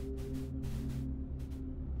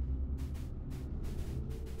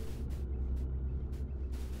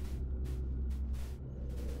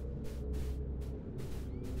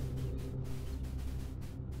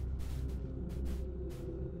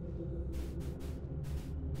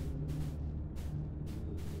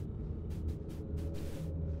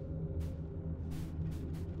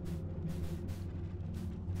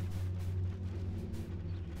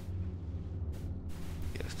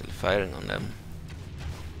 Firing on them.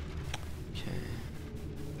 Okay.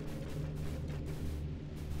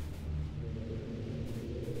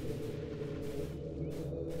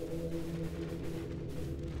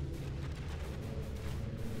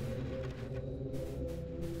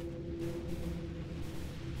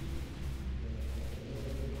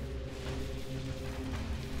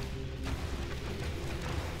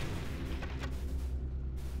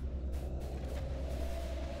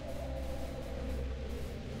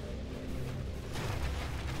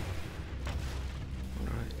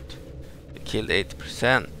 Killed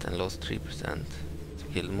 80% and lost 3%. So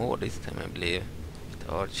killed more this time, I believe. With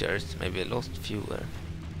the archers, maybe I lost fewer.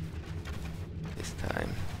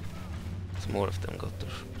 time. So more of them got to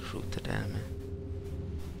shoot at the enemy.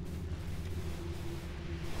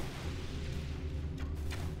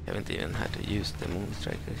 Haven't even had to use the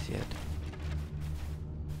Moonstrikers yet.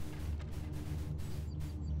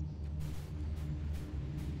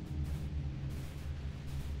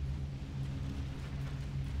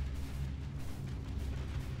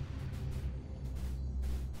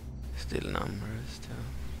 Still numbers too.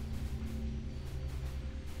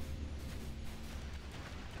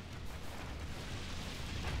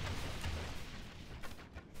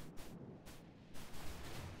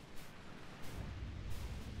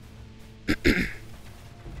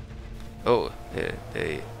 Oh,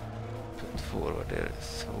 they put forward their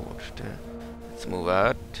swords there. Let's move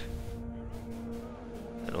out.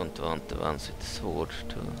 I don't want the ones with swords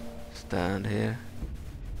to stand here.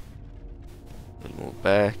 We'll move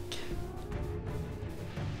back.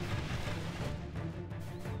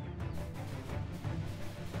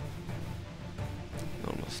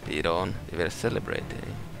 Normal speed on. They were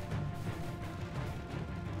celebrating.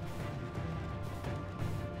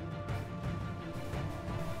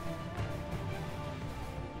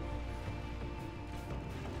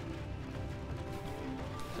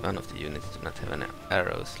 One of the units do not have any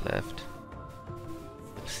arrows left.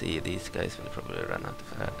 We'll see, these guys will probably run out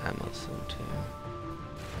of ammo soon too.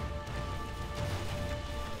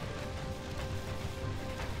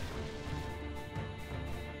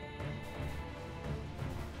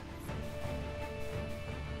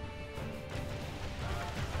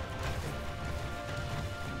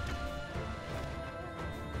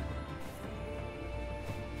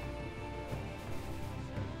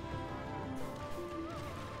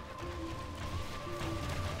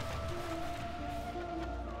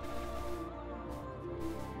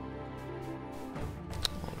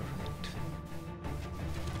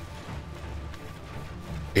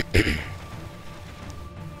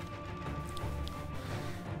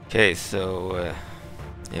 Okay, so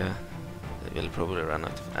yeah, they will probably run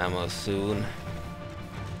out of ammo soon.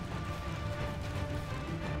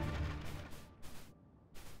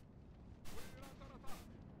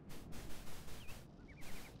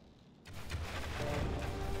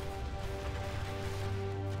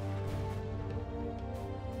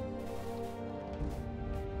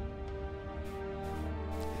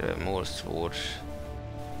 There are more swordsmen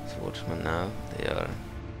now. They are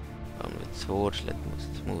armed with swords. Let's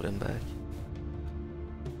move them back.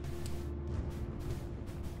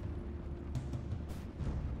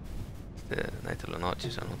 The Night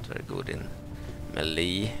Elves are not very good in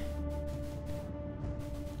melee.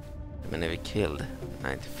 I mean, we killed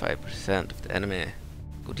 95% of the enemy.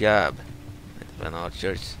 Good job. Night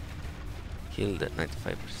Elves killed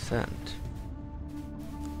 95%.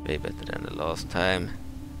 Way better than the last time.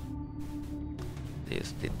 They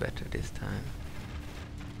just did better this time.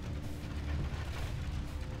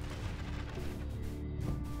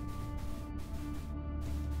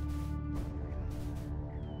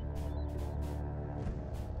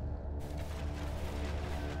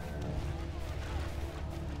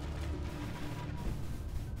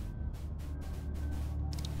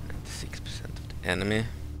 Enemy.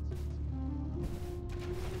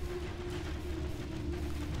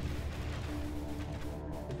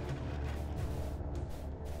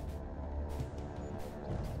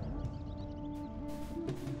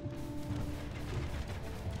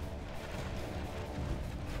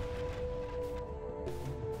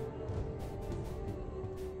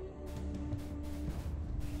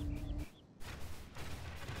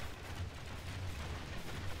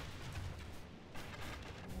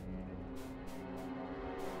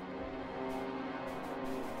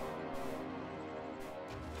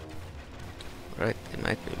 Right, they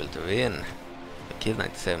might be able to win. They killed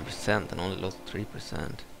 97% and only lost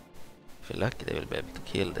 3%. If you're lucky, they will be able to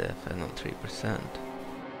kill the final 3%.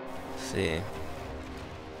 Let's see.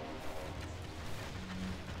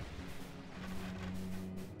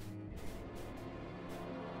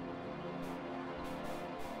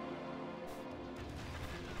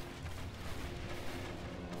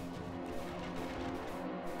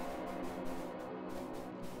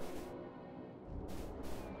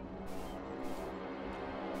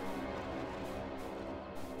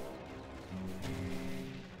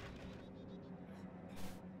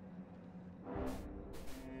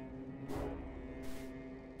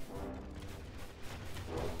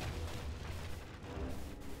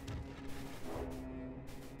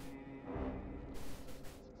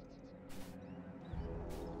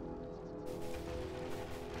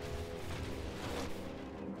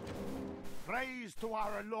 Praise to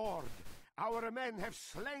our Lord. Our men have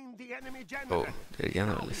slain the enemy general. Oh, their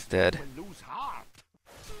general is dead. Lose heart.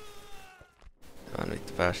 The one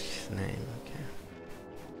Bash's name.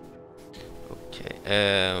 Okay.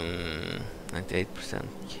 98%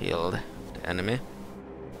 killed the enemy.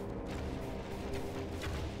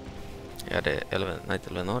 Yeah, the Night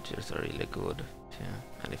Elven archers are really good. Yeah,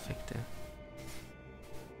 and effective.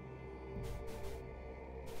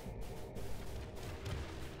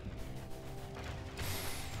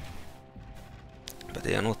 But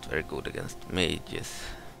they are not very good against mages.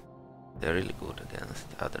 They're really good against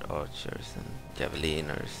other archers and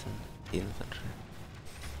javeliners and infantry.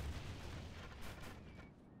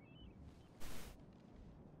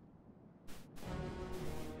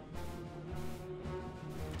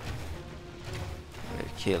 And they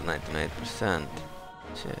killed 98%.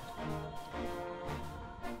 Shit.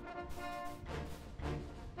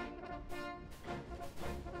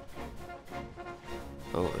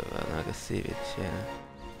 Oh, Naga yeah.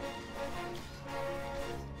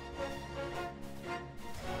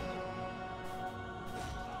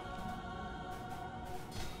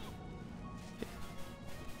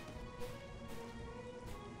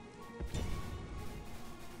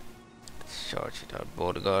 Let's charge it out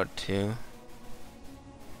bodyguard too.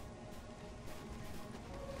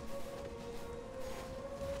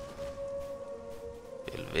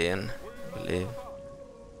 Will win, I believe.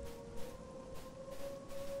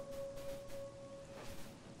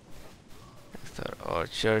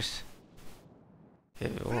 Archers. Here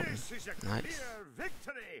we won. Nice.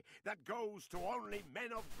 Victory that goes to only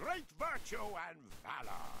men of great virtue and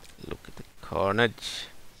valor. Look at the carnage.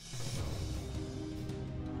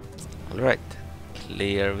 Alright.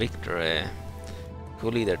 Clear victory.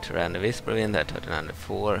 Co-leader Tyrande Whisperwind had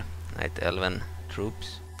 104 Night Elven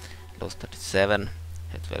troops. Lost 37.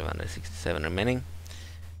 Had 1267 remaining.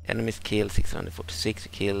 Enemies killed 646.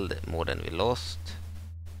 We killed more than we lost.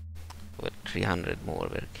 300 more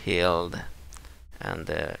were killed, and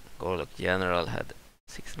the Warlock general had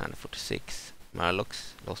 646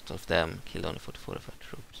 Murlocs, lost all of them, killed only 44 of our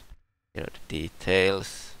troops. Here are the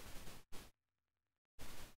details.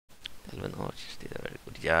 The Elven archers did a very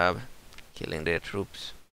good job killing their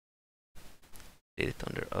troops. Did it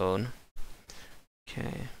on their own.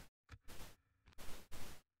 Okay.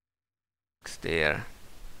 Next there.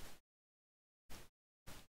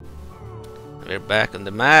 We're back on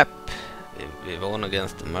the map. We won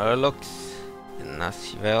against the Murlocs in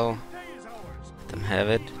Ahn'Qhiraj. Let them have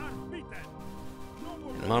it.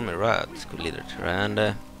 In Ahn'Qhiraj, could leader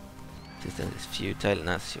Tyrande. Resistance is futile in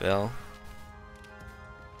Ahn'Qhiraj.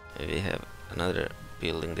 We have another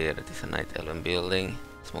building there that is a Night Elven building.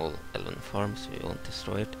 Small Elven farm, so we won't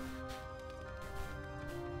destroy it.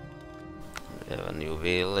 We have a new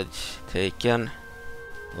village taken.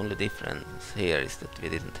 The only difference here is that we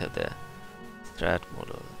didn't have the strat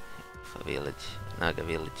model. A village, Naga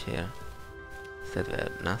village here. Instead we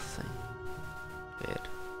had nothing. Weird.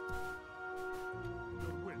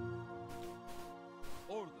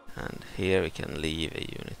 And here we can leave a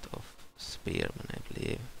unit of spearmen, I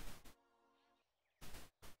believe.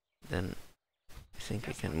 Then I think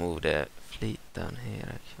we can move the fleet down here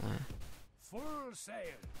actually.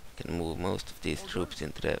 We can move most of these troops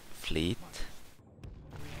into the fleet.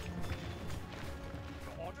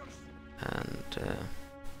 And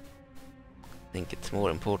I think it's more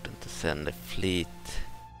important to send a fleet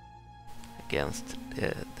against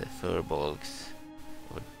the Furbolgs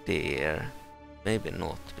over there. Maybe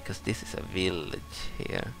not, because this is a village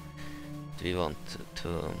here. Do we want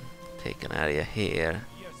to take an area here?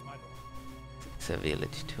 It's a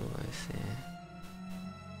village too, I see.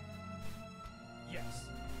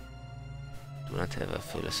 Do not have a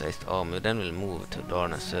full-sized army. Then we'll move to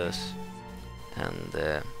Darnassus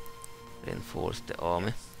and reinforce the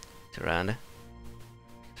army. Tyrande.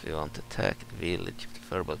 We want to attack the village of the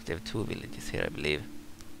Furbolg. They have 2 villages here, I believe.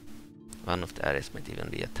 One of the areas might even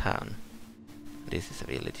be a town. This is a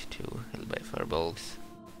village too, held by Furbolgs.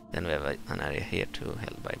 Then we have an area here too,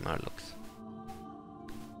 held by Murlocs.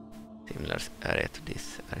 Similar area to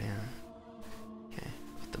this area. Okay,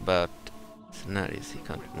 what about Cenarius? He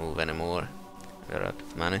can't move anymore. We are out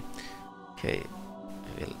of money. Okay,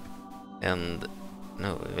 we will end...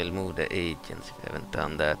 No, we will move the agents if we haven't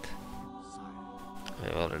done that. We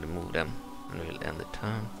have already moved them, and we will end the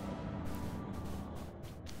turn.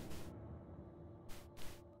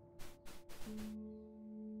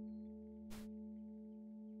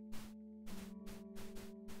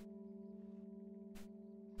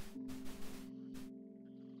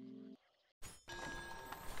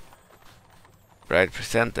 Bride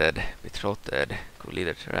presented, betrothed,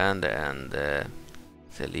 co-leader Tyrande and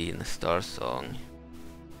Celine Starsong.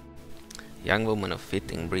 Young woman of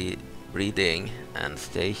fitting breeding and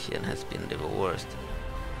station has been divorced.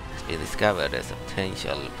 has been discovered as a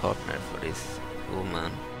potential partner for this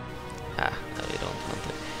woman. Ah, no, we don't want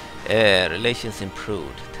it. Relations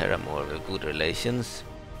improved. Terramore with good relations.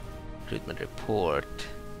 Recruitment report.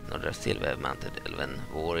 Northern Silva have mounted 11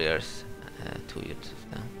 warriors. 2 units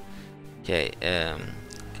of them. Okay,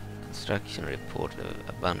 construction report. We have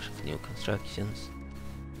a bunch of new constructions.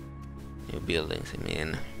 New buildings, I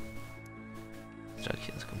mean.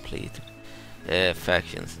 Constructions completed.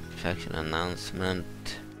 Faction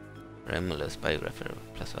announcement. Remulus biographer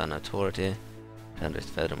 +1 authority. Thunderous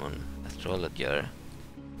Pheromone astrologer.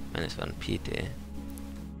 -1 PT.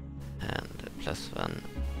 And +1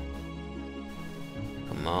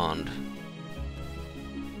 command.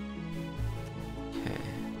 Okay.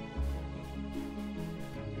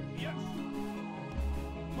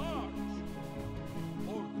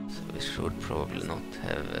 So we should probably not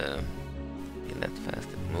have been that fast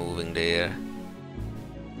at moving there.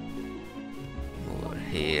 Move over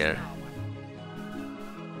here.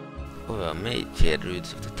 Oh, mage here,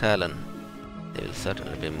 Druids of the Talon. They will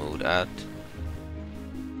certainly be moved out.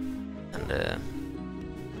 And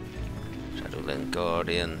Shadowland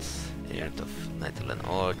Guardians, a unit of Night Elven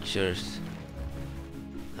Archers,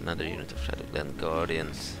 another unit of Shadowland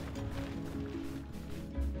Guardians.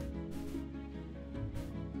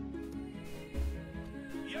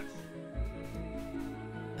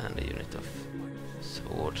 And a unit of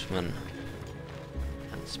Swordsmen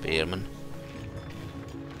and Spearmen.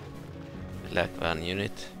 Black one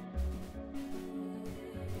unit.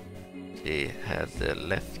 She has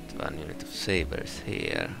left one unit of Sabers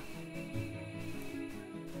here.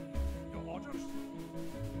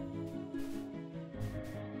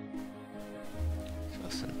 It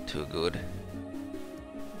wasn't too good.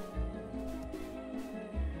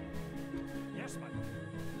 Yes, my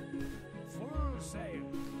lord. Full sail.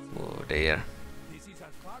 Over there. This is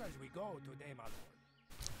as far as we go today, my lord.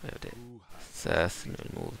 We have the assassin.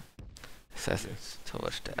 Will move assassins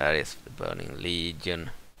towards the areas of the Burning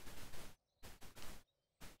Legion.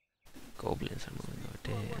 Goblins are moving over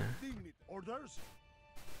there.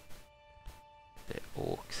 The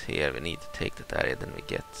orcs here. We need to take that area, then we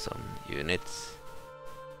get some units.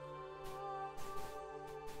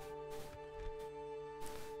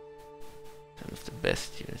 Some of the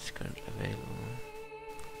best units currently available.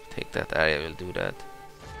 Take that area, we'll do that.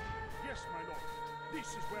 Yes, my lord. This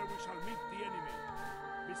is where we shall meet the enemy.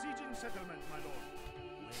 Besieging settlement, my lord.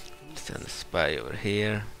 Send a spy over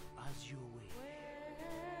here. As you wish.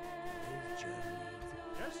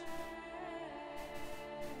 Yes?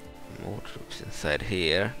 More troops inside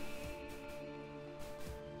here.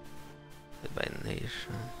 By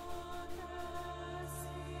nation.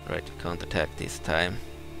 Right, we can't attack this time.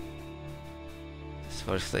 As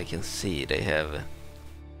far as I can see, they have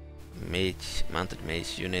mounted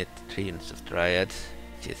mage unit, 3 units of dryads,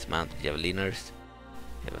 which is mounted javeliners.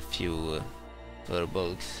 We have a few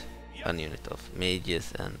Furbolgs, 1 unit of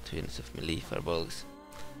mages, and 2 units of melee Furbolgs,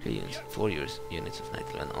 4 units of Night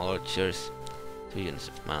Elven archers, 2 units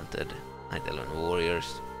of mounted Night Elven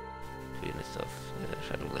warriors, 2 units of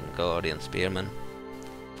Shadowland Guardian spearmen,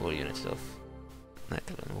 4 units of Night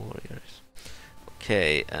Elven warriors.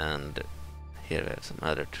 Okay, and here we have some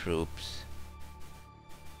other troops.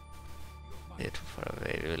 They're too far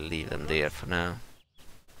away, we will leave them there for now.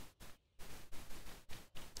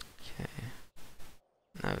 Okay.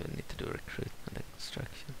 Now we need to do recruitment and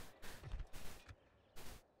construction.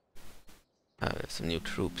 We have some new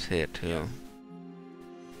troops here too.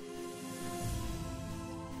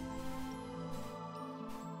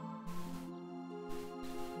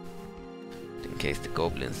 In case the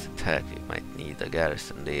goblins attack, we might need a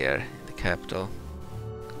garrison there in the capital.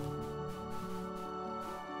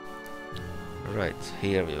 Right, so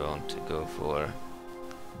here we want to go for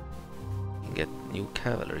get new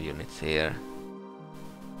cavalry units here.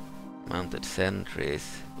 Mounted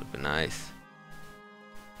sentries would be nice.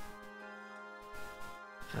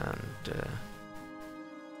 And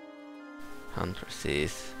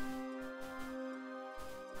huntresses.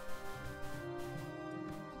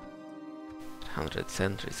 Mounted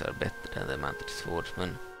sentries are better than the mounted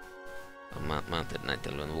swordsmen or mounted Night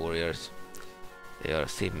Elven warriors. They are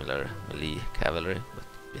similar melee cavalry, but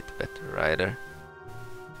a bit better rider.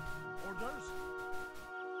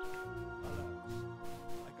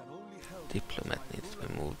 Diplomat needs to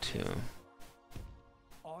be moved to.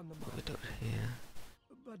 Move it over here.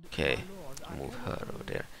 Okay, move her over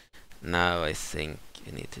there. Now I think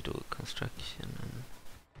we need to do construction and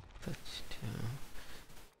such too.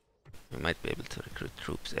 We might be able to recruit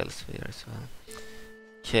troops elsewhere as well.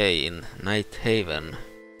 Okay, in Night Haven,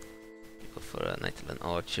 we go for a Night Elven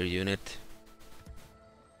archer unit.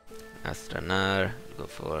 Astranar, we'll go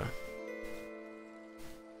for...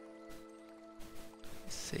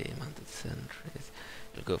 Let's see, mounted sentries.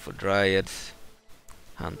 We'll go for Dryads,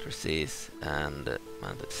 Huntresses, and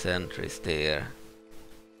mounted sentries there.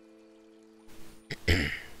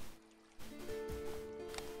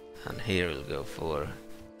 And here we'll go for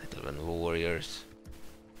Night Elven Warriors,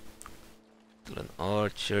 Night Elven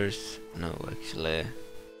Archers. No, actually,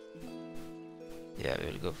 yeah,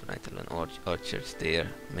 we'll go for Night Elven Archers there.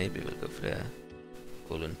 Maybe we'll go for the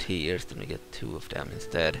Volunteers, then we get 2 of them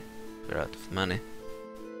instead. We're out of money.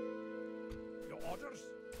 Your orders?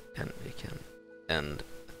 And we can end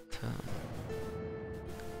the turn.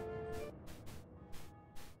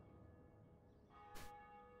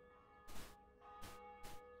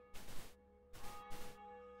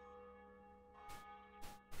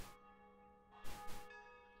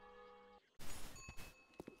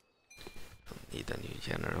 Need a new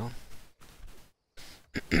general.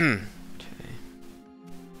 Okay.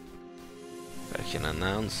 Faction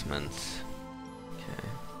announcements. Okay.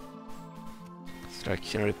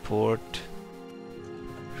 Construction report.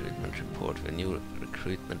 Recruitment report. The new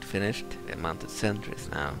recruitment finished. We have mounted sentries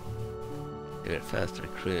now. We are fast to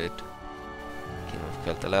recruit. King of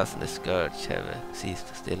Capital and the Scourge have ceased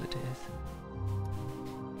hostilities.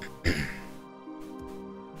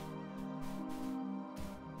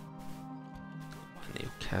 New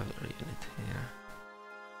cavalry unit here.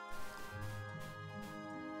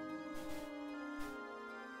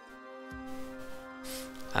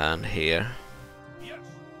 And here, Yes.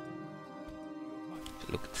 if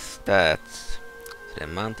you look at the stats, so the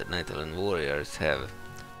mounted Night Elven Warriors have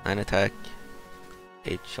 9 attack,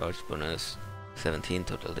 8 charge bonus, 17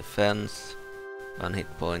 total defense, 1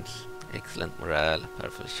 hit points, excellent morale,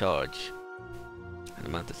 powerful charge. And the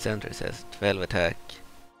mounted sentries has 12 attack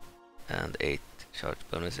and 8 charge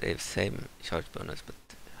bonus. They have same charge bonus but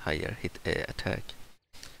higher hit attack.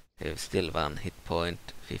 They have still 1 hit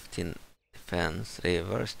point, 15 defense. They have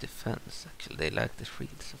worse defense actually. They lack the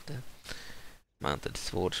shields of the mounted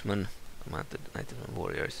swordsmen, mounted Night Elven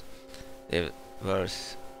Warriors. They have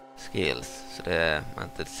worse skills. So the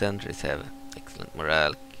mounted sentries have excellent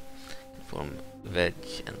morale, can form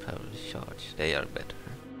wedge and powerful charge. They are better.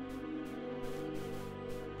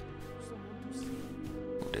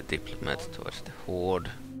 The diplomats towards the Horde.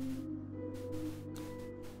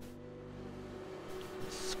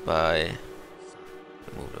 Spy.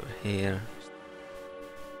 Move over here.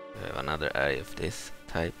 We have another area of this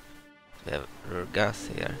type. We have Rurgas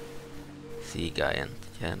here. Sea Giant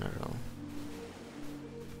General.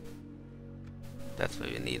 That's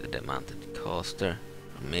why we needed a mounted caster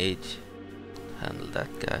or mage to handle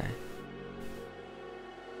that guy.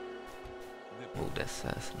 Move the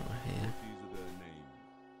assassin over here.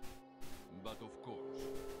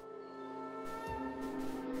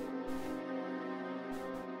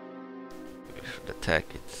 We should attack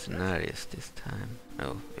it Cenarius this time.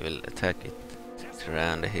 No, we will attack it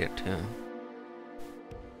Tyrande here too.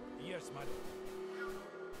 Yes, my lord.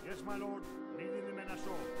 Yes, my lord. Leading the men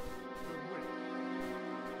ashore.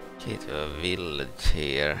 Okay, to a village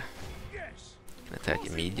here. Yes. Can attack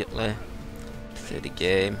immediately. Save the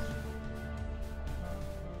game.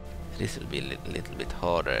 This will be a little bit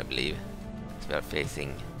harder, I believe. As we are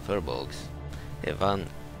facing Furbolgs. They have 1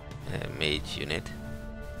 mage unit.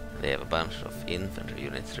 They have a bunch of infantry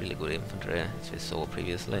units, really good infantry, as we saw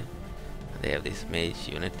previously. And they have this mage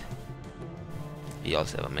unit. We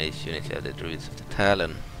also have a mage unit. We have the Druids of the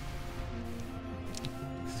Talon.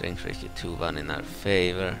 Strength ratio 2-1 in our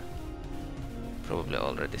favor. Probably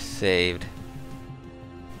already saved.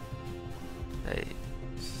 I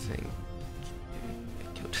think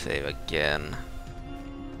I could save again.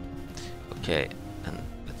 Okay, and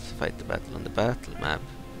let's fight the battle on the battle map.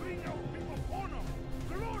 Bring out of honor,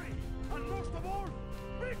 glory, and most of all,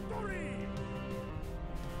 victory!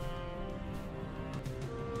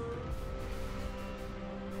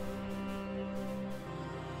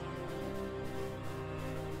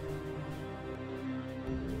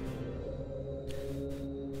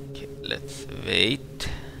 Okay, let's wait.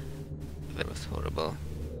 That was horrible.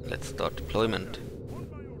 Let's start deployment.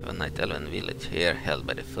 We have a Night Elven village here held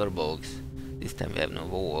by the Furbolgs. This time we have no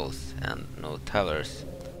walls and no towers,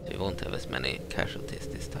 so we won't have as many casualties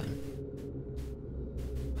this time.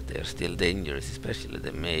 But they are still dangerous, especially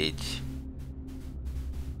the mage.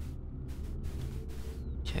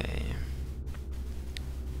 Okay.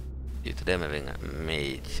 Due to them having a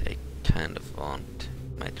mage, I kind of want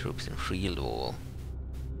my troops in shield wall.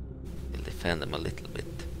 Will defend them a little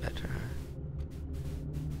bit better.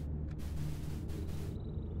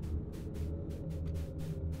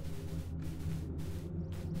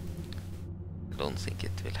 don't think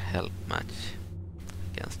it will help much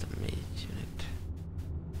against the mage unit.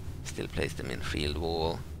 Still place them in shield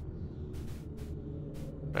wall.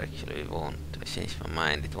 Or actually we won't. I changed my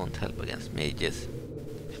mind, it won't help against mages.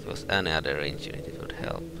 If it was any other range unit it would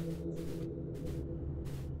help.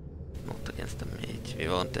 Not against the mage. We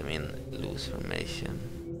want them in loose formation.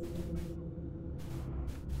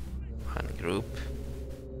 One group.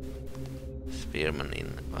 Spearmen in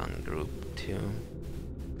one group too.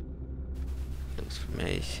 Loose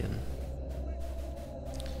formation.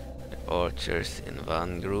 The archers in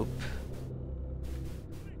one group.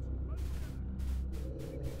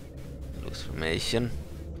 Loose formation.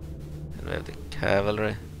 And we have the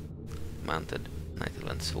cavalry. Mounted Night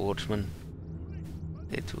Elven swordsmen.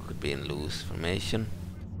 They too could be in loose formation.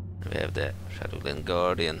 And we have the Shadowland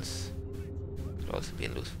Guardians. Could also be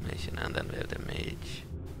in loose formation. And then we have the mage.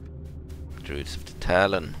 Druids of the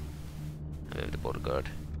Talon. And we have the bodyguard.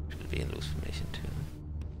 Should be in loose formation too.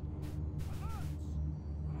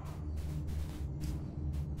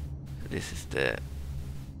 So this is the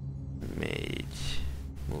mage.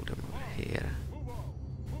 Move them over here.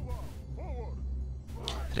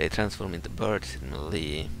 So they transform into birds in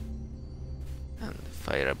melee. And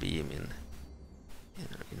fire a beam in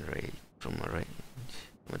range, from a range,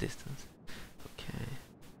 from a distance. Okay.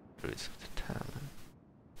 Druids of the Talon.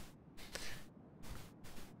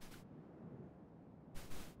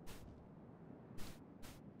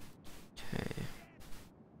 Okay.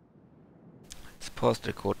 Let's pause the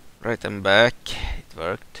record. Right, I'm back. It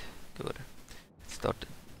worked. Good. Let's start the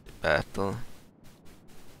battle.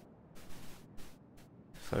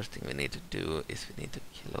 First thing we need to do is we need to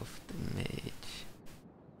kill off the mage.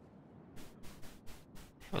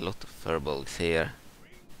 We have a lot of Furbolgs here.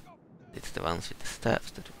 It's the ones with the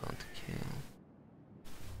staffs that we want to kill.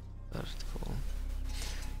 First of all.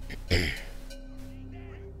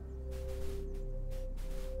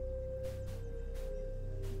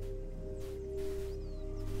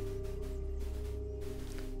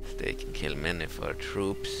 They can kill many of our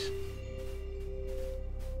troops.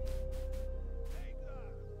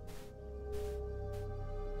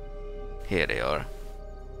 Here they are.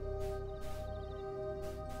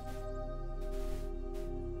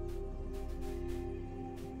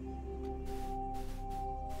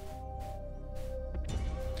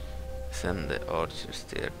 Send the archers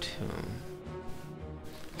there too.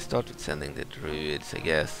 Start with sending the druids, I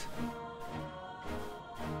guess.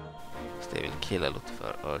 They will kill a lot of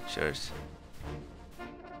our archers.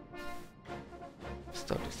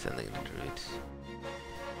 Start with sending the druids.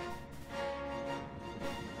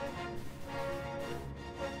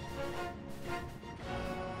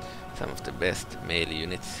 Some of the best melee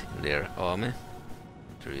units in their army.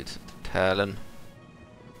 Druids of the Talon.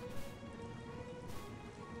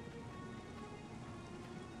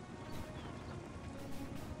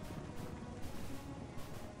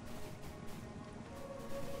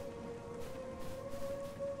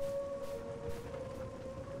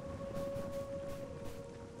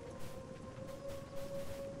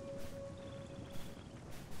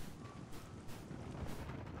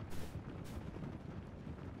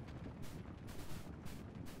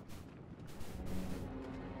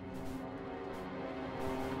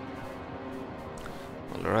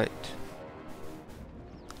 Alright.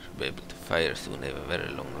 Should be able to fire soon, they have a very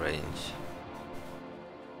long range.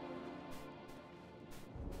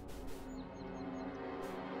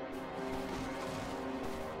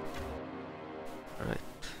 Right.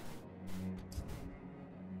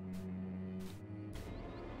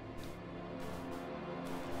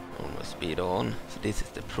 Almost speed on. So this is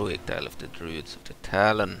the projectile of the Druids of the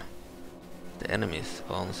Talon. The enemy is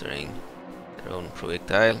answering their own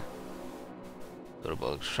projectile.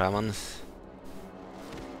 Furbolg shamans.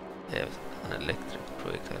 They have an electric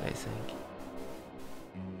projectile, I think.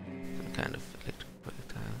 Some kind of electric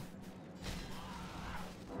projectile.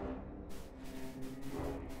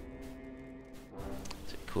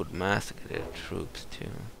 So we could massacre their troops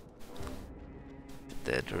too.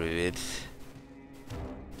 The druids.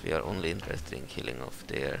 We are only interested in killing off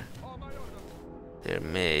their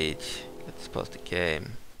mage. Let's pause the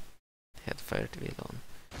game. They had fire to wheel on.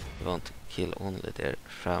 We want to kill only their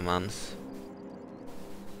shamans.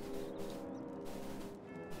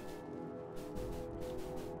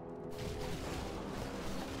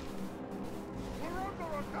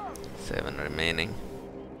 Seven remaining.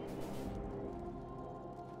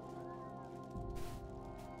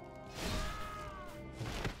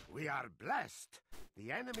 We are blessed.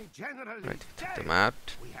 The enemy general is Take dead. them out.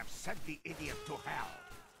 We have sent the idiot to hell.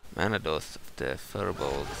 Manados of the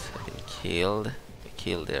Furbolgs have been killed. We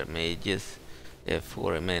killed their mages. They have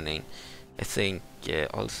 4 remaining. I think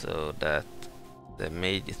also that the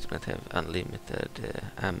mages do not have unlimited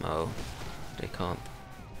ammo. They can't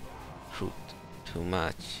shoot too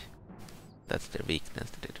much. That's their weakness,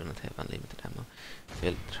 that they do not have unlimited ammo.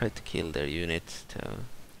 We'll try to kill their units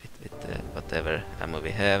with whatever ammo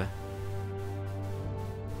we have.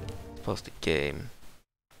 Pause the game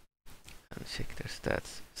and check their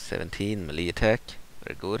stats. 17 melee attack,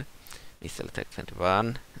 very good. Missile attack 21,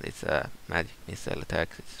 and it's a magic missile attack,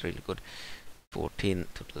 it's really good. 14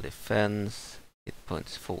 total defense, hit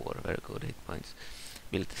points 4, very good hit points.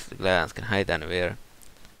 Abilities to glance, can hide anywhere.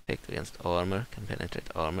 Effect against armor, can penetrate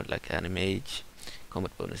armor like any mage.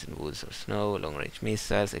 Combat bonus in woods or snow, long range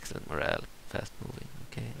missiles, excellent morale, fast moving.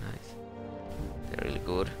 Okay, nice. They're really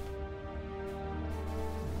good.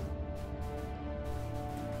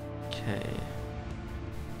 Okay.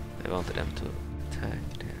 I wanted them to attack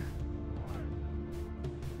there.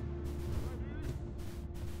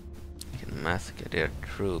 You can massacre their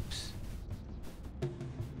troops.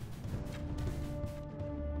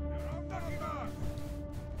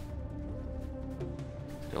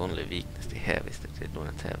 The only weakness they have is that they do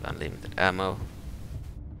not have unlimited ammo.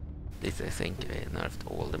 This I think I nerfed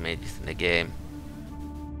all the mages in the game.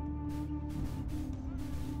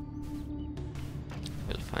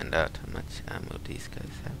 We'll find out how much ammo these guys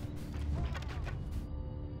have.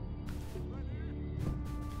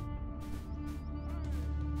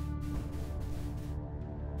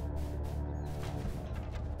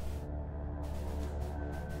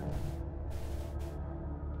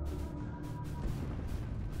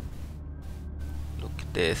 Look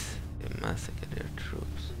at this, they massacre their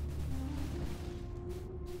troops.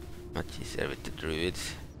 Much easier with the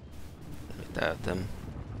druids than without them.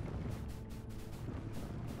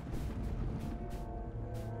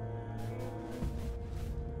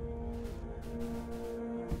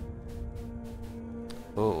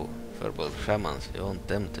 Oh, Furbolg shamans, we want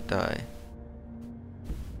them to die.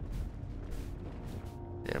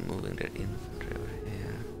 They're moving their infantry over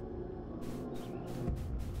here.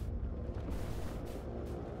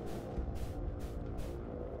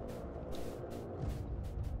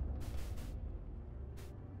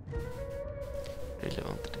 Really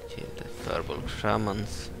wanted to kill the Furbolg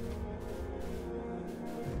shamans.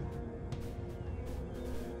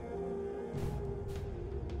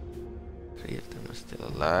 Three of them are still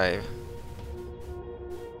alive.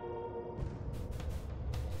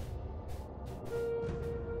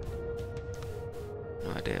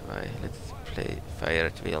 No idea why. Let's play fire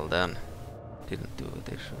at will then. Didn't do what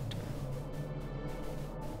they should do.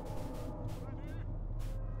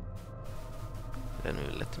 Then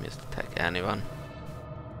we'll let them just attack anyone.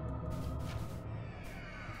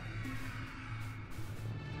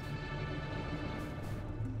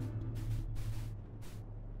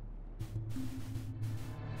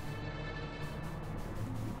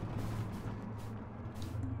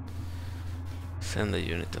 Send a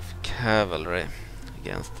unit of cavalry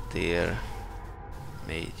against their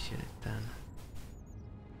mage unit then.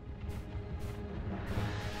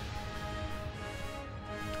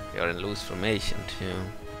 We are in loose formation too.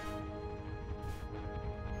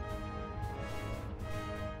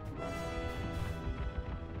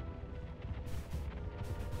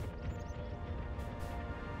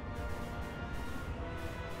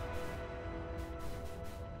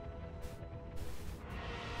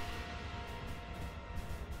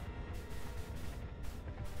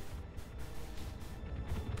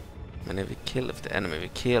 When we kill of the enemy, we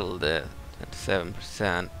killed 27%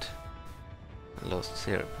 and lost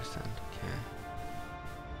 0%. Okay.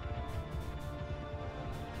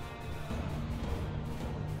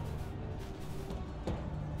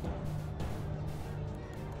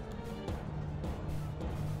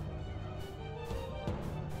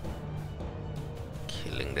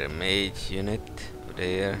 Killing their mage unit over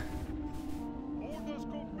there.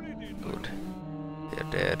 Good.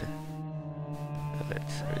 They're dead.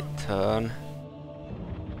 Let's return.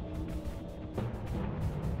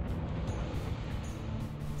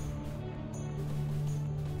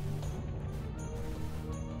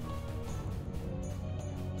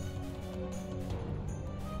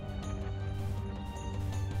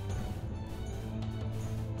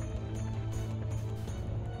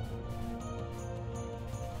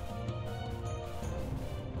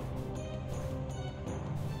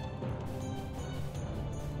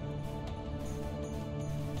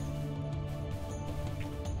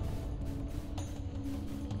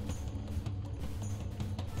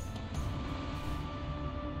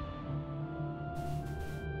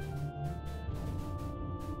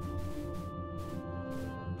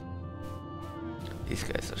 These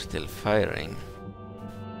guys are still firing.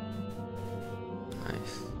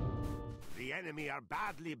 Nice. The enemy are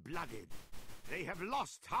badly blooded. They have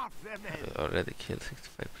lost half their men. We already killed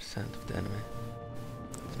 65% of the enemy.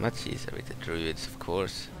 It's much easier with the druids, of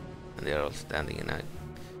course, and they are all standing in a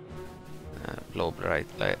blob right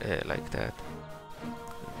like that.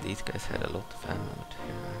 These guys had a lot of ammo.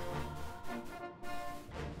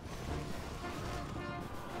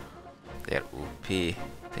 They're OP.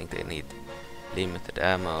 I think they need limited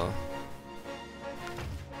ammo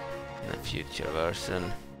in a future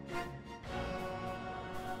version.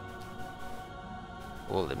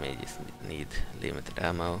 All the mages need limited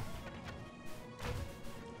ammo,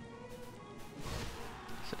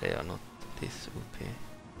 so they are not this OP.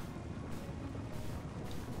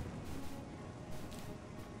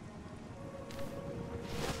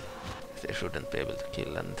 They shouldn't be able to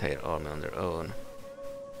kill an entire army on their own.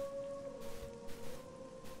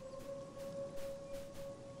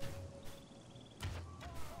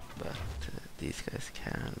 But these guys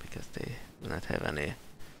can, because they do not have any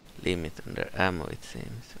limit on their ammo, it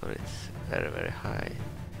seems, or it's very, very high,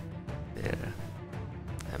 their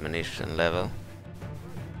ammunition level,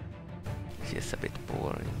 which is a bit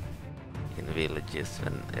boring in villages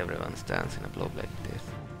when everyone stands in a blob like this.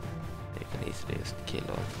 You can easily just kill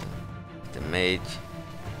all of them. With the mage,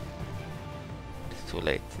 it's too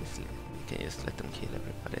late, you can just let them kill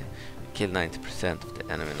everybody. We kill 90% of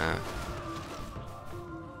the enemy now.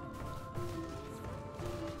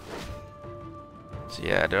 So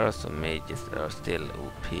yeah, there are some mages that are still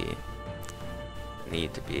OP.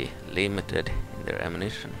 Need to be limited in their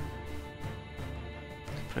ammunition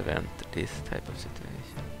to prevent this type of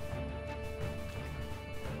situation.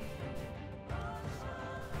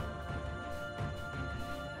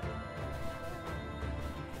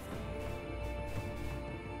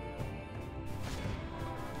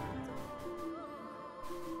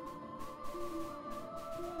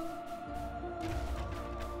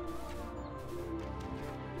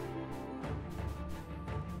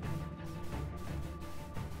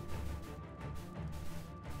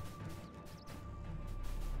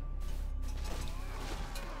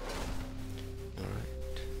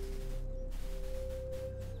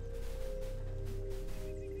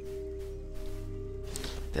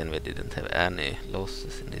 Then we didn't have any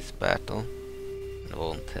losses in this battle, and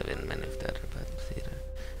won't have in many of the other battles either,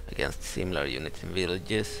 against similar units in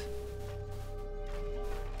villages.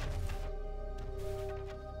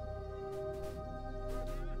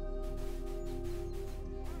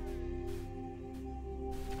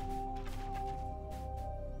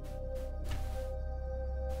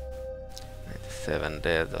 Seven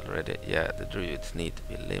dead already. Yeah, the druids need to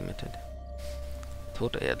be limited. I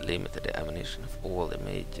thought I had limited the ammunition of all the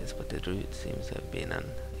mages, but the druid seems to have been an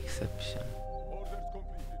exception.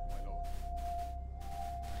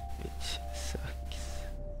 Which sucks.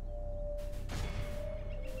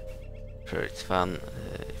 Sure, it's fun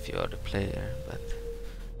if you are the player, but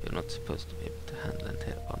you're not supposed to be able to handle an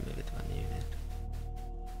entire army with one unit.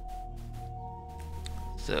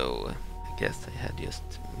 So I guess I had just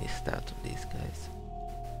missed out on these guys.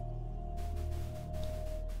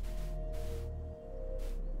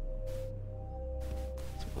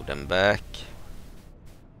 Move them back.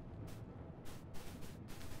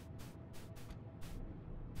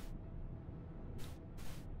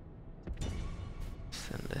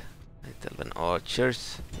 Send the Night Elven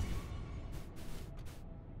archers.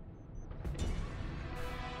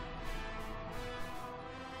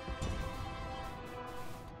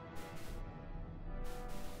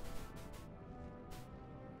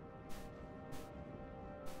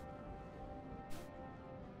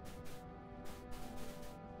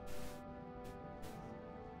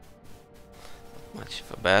 Much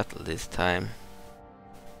for battle this time.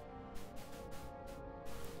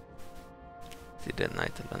 See the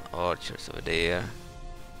Night Elven archers over there.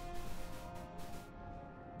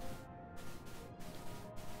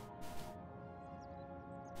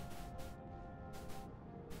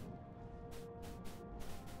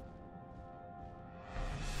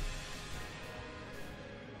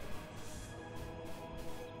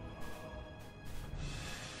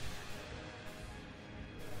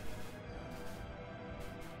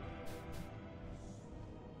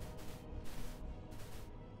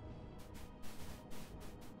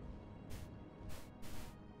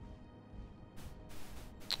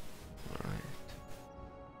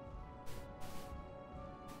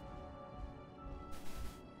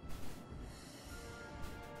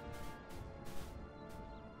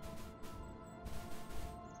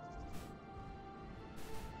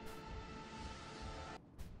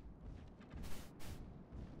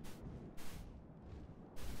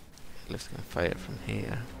 Let's go fire from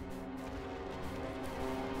here.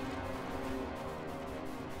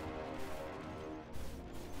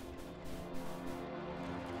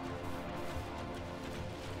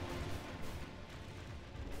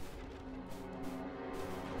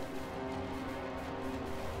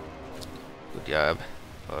 Good job.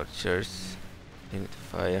 Archers. They need to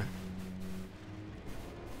fire.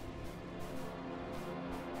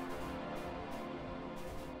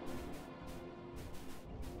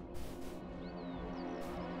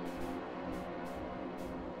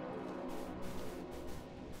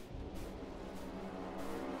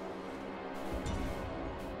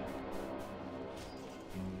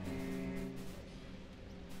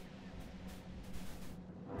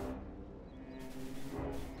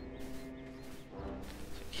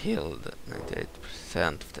 Killed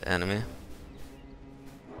 98% of the enemy.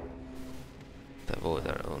 To avoid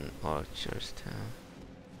our own archers too.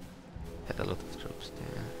 Had a lot of troops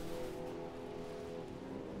there.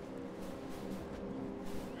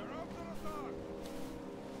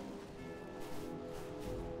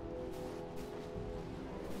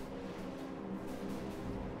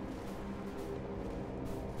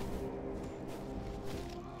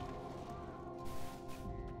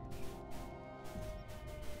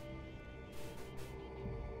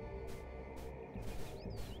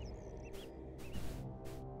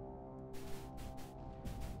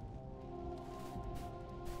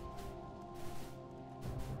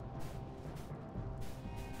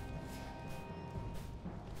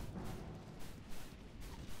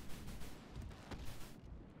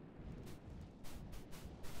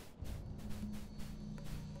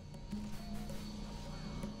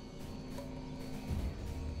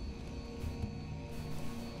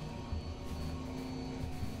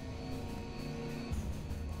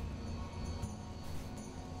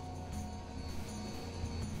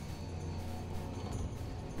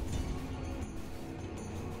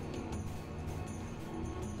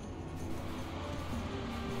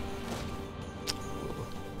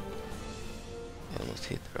 Almost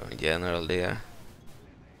hit our own general there.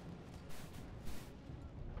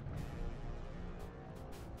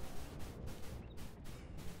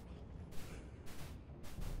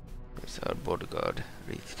 There's our bodyguard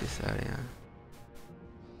reach this area.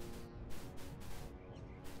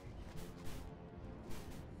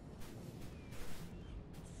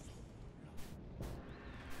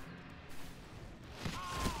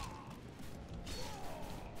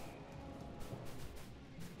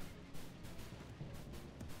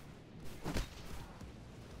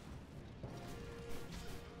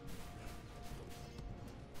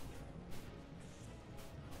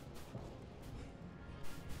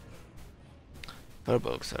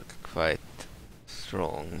 Furbolgs are quite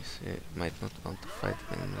strong, so you might not want to fight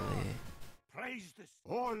them in melee.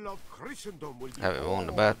 All of Christendom will be Have we won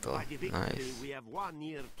the battle? by the victory Nice. we have won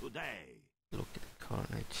here today. Look at the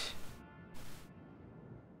carnage.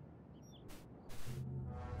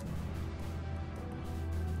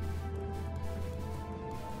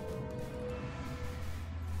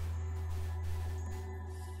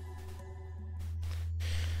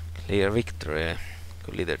 Clear victory.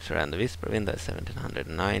 Good leader Tyrande Whisperwind at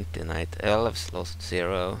 1790. Night Elves lost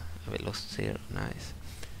 0. We lost 0. Nice.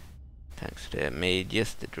 Thanks to the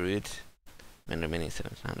mages, the druids. Men remaining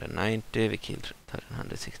 1790. We killed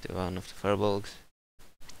 1361 of the Furbolgs.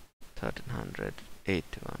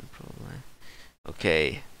 1381 probably.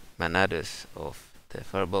 Okay. Manadas of the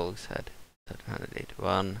Furbolgs had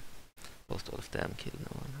 1381. Lost all of them, killed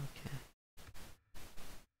no one. Okay.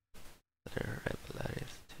 They're rebel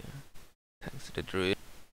areas too. Thanks to the druid.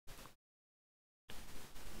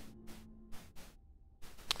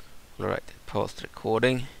 Alright, past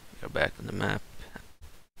recording. We're back on the map.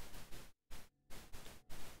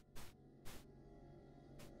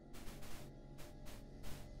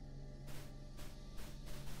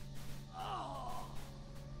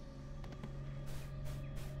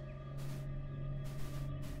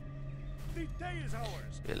 The day is ours.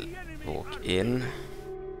 We'll The enemy walk are in.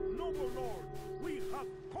 Noble Lord, we have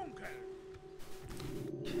conquered.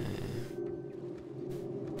 Okay.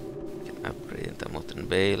 We can upgrade into modern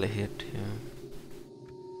Bailey here too.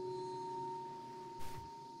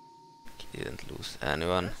 Didn't lose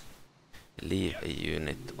anyone. Leave a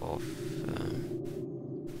unit of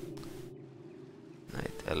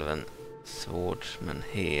Night Elven swordsmen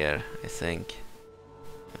here, I think.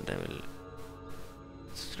 And then we'll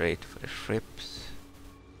straight for the ships.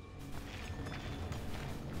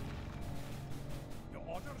 Your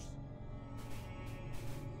orders?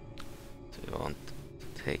 So we want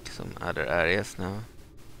to take some other areas now.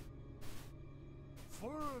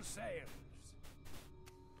 Full sails.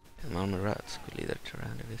 And Murlocs could leader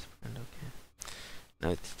Tyrande Whisperwind, okay. Now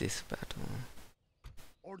it's this battle.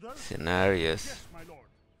 Orders? Cenarius. Yes, my lord.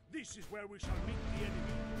 This is where we shall meet the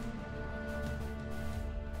enemy.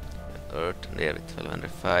 Earth and there with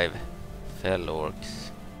 1205 Fel Orcs.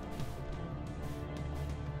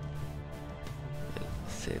 We'll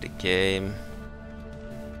see the game.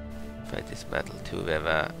 fight this battle too. We have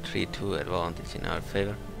a 3-2 advantage in our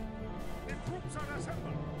favor. The troops are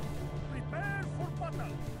assembled. Prepare for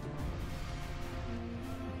battle.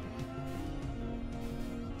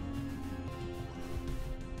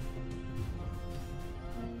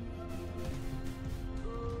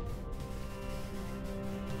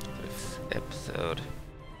 This episode.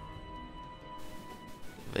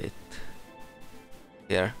 Wait.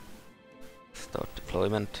 Here. Start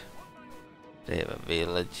deployment. They have a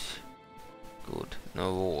village. Good.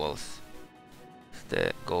 No walls. It's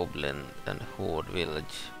the Goblin and Horde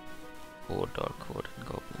village. Horde, Dark Horde, and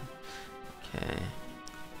Goblin. Okay.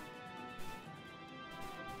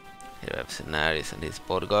 Here we have Cenarius and his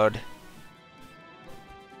bodyguard.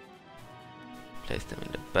 Place them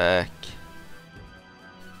in the back.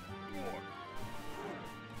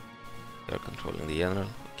 We are controlling the general.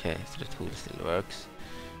 Okay, so the tool still works.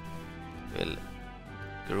 We'll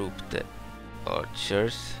group the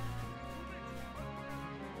archers.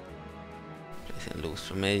 Place in loose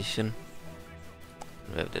formation.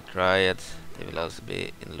 We have the dryads. They will also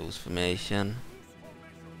be in loose formation.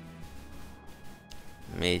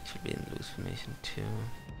 Mage will be in loose formation too.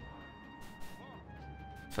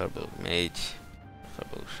 Furbolg mage.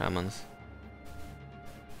 Furbolg shamans.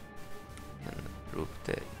 And group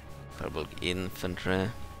the Furbolg infantry.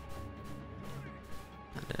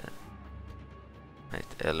 And the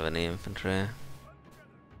Night Elven infantry.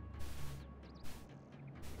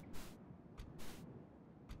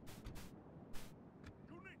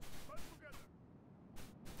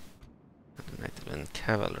 And the Night Elven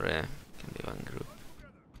cavalry can be one group.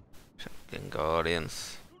 Shotgun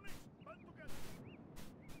guardians.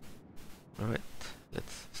 Alright,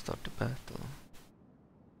 let's start the battle.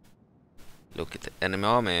 Look at the enemy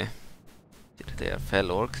army. They are Fel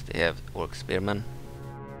Orcs, they have Orc Spearmen.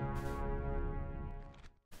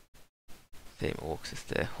 Same Orcs as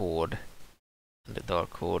the Horde and the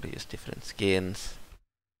Dark Horde, use different skins.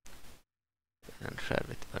 And share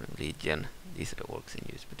with Burning Legion. These are the Orcs in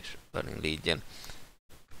use with the Burning Legion.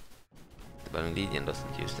 The Burning Legion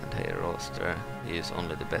doesn't use the entire roster, they use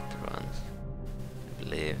only the better ones, I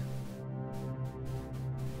believe.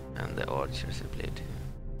 And the archers, I believe too.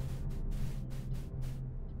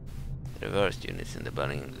 The reversed units in the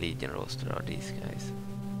Burning Legion roster are these guys.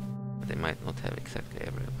 But they might not have exactly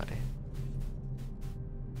everybody.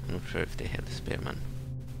 I'm not sure if they have the spearmen.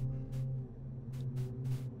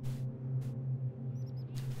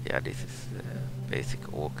 Yeah, this is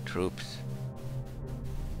basic orc troops.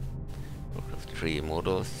 Warcraft 3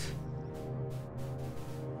 models.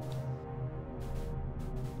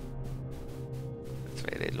 That's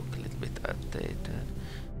why they look a little bit outdated.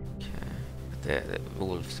 Okay. But the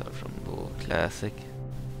wolves are from WoW Classic.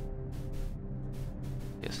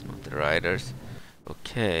 Just not the riders.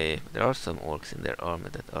 Okay, there are some orcs in their army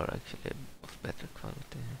that are actually of better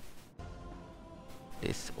quality.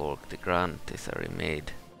 This orc, the Grunt, is a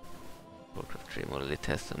remade Warcraft 3 model. It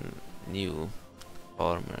has some new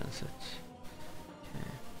armor and such.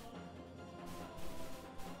 Okay.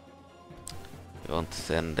 We want to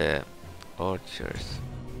send the archers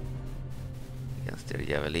against their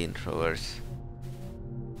javelin throwers.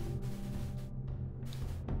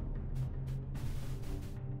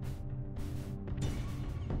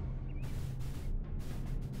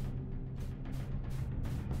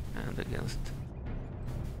 And against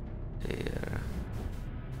their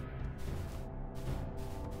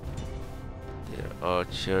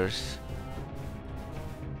archers.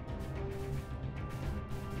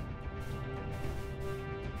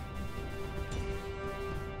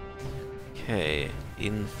 Okay,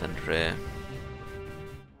 infantry.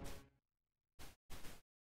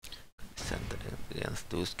 Send it against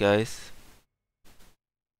those guys.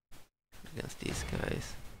 Against these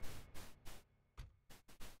guys.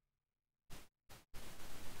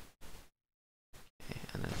 Okay,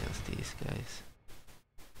 and against these guys.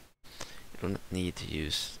 You don't need to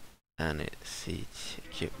use any siege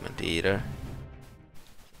equipment either.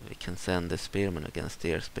 We can send the spearmen against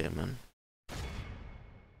their spearmen.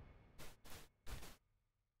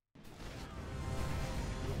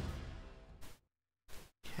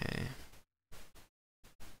 Okay.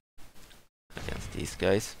 Against these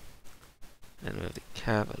guys. Then we have the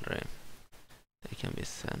cavalry. They can be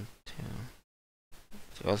sent to.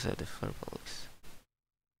 We also have the Furbolgs.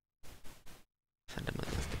 Send them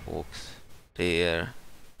against the orcs. There.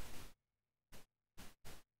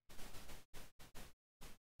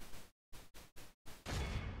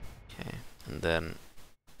 Okay, and then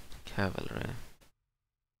cavalry.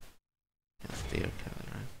 Against their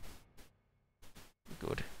cavalry.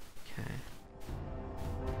 Good. Okay.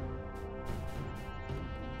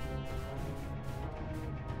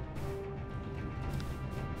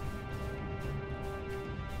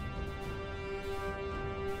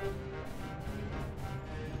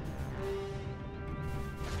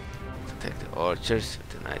 Attack the archers with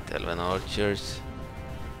the Night Elven archers.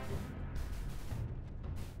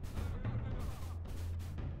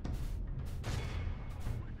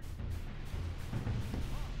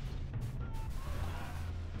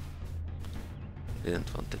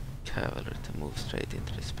 Didn't want the cavalry to move straight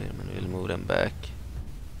into the spearmen. We'll move them back.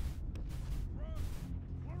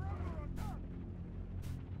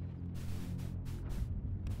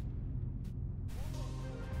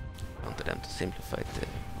 Wanted them to simplify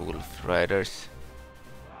the wolf riders.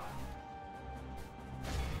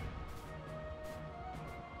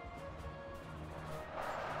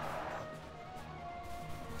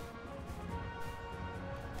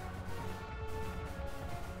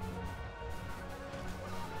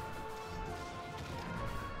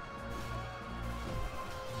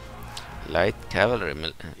 Light cavalry,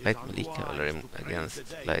 light melee cavalry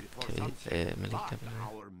against light melee cavalry.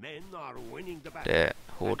 The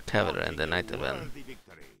Horde cavalry and the Night Elven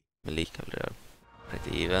melee cavalry are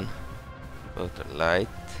pretty even. Both are light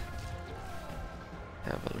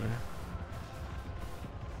cavalry.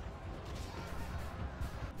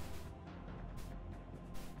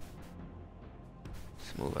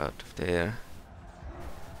 Let's move out of there.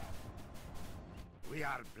 We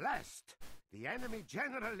are blessed. The enemy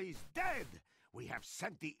general is dead. We have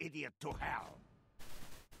sent the idiot to hell.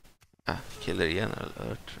 Ah, killer general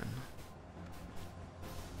Urthren.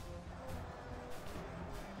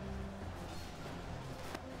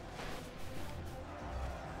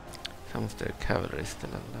 Some of their cavalry is still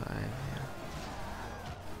alive. Yeah.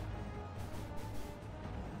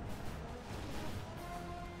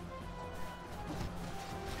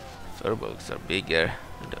 Furbolgs are bigger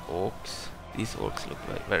than the orcs. These orcs look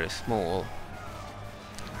like very small,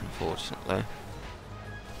 unfortunately,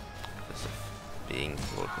 because of being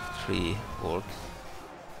Warcraft 3 orcs.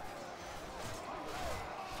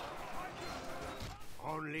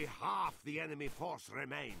 Only half the enemy force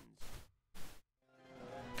remains.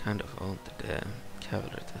 Kind of wanted the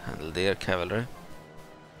cavalry to handle their cavalry.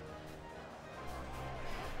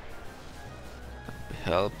 Can't be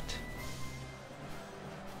helped.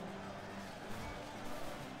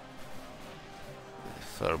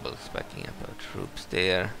 Furbolgs backing up our troops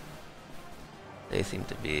there. They seem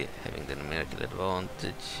to be having the numerical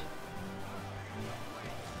advantage.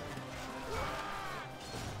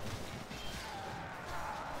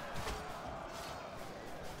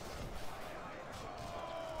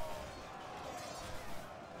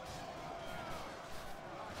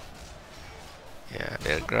 Yeah,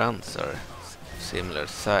 their grunts are similar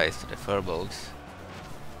size to the Furbolgs.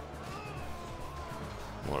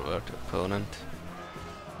 More vertical opponent.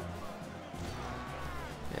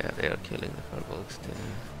 Yeah, they are killing the Furbolgs there.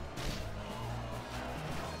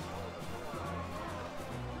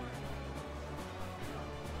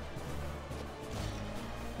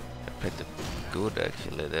 They're pretty good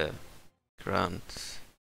actually, the grunts.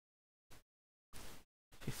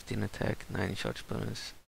 15 attack, 9 charge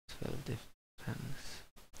bonus, 12 defense.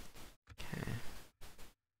 Okay.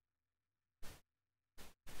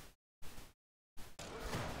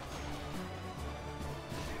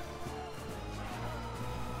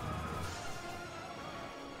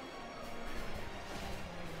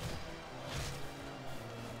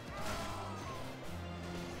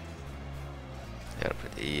 They're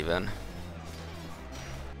pretty even.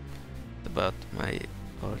 About my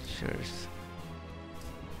archers.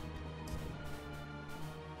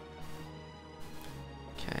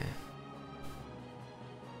 Okay.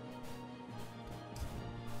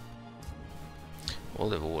 All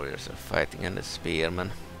the warriors are fighting and the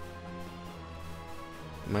spearmen.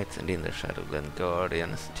 Might send in the Shadowglen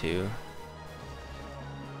Guardians too.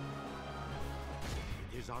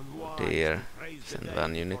 There, send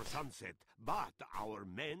one unit. Sunset, but our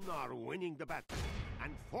men are winning the battle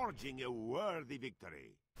and forging a worthy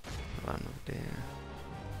victory. One of there.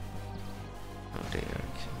 Oh, there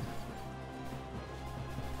actually.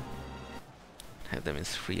 Have them in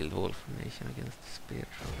shield wall formation against the spear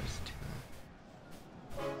throwers too.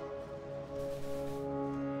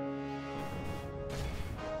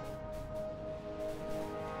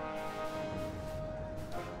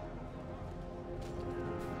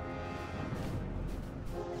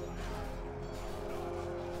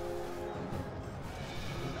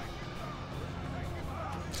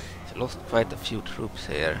 Lost quite a few troops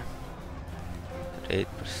here. At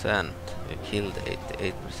 8%, we killed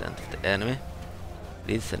 88% of the enemy.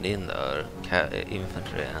 We did send in our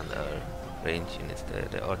infantry and our range units,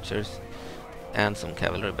 the archers, and some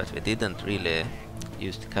cavalry, but we didn't really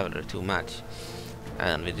use the cavalry too much.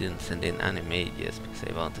 And we didn't send in any mages because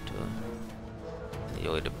I wanted to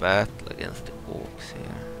enjoy the battle against the orcs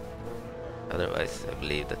here. Otherwise, I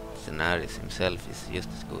believe that Cenarius himself is just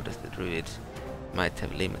as good as the druids. Might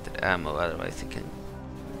have limited ammo, otherwise he can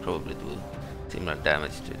probably do similar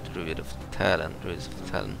damage to the druids of Talon,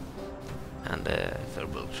 and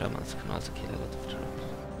Furbolg shamans can also kill a lot of troops.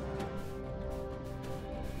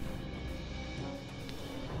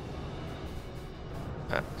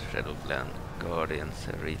 But Shadowglen Guardians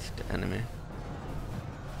have reached the enemy.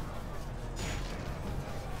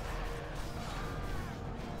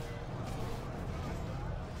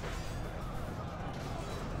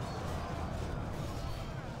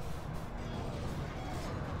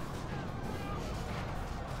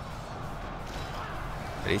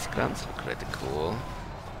 These guns look pretty cool,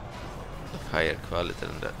 of higher quality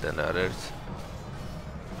than the others.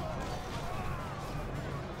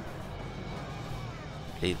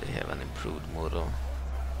 I believe they have an improved model.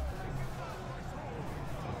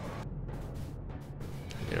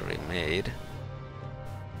 They're remade.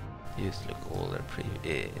 Used to look older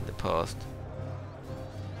in the past.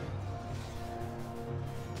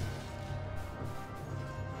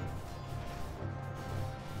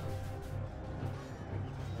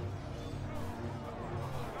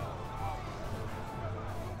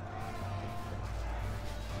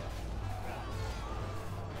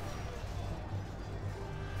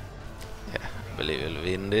 I believe we'll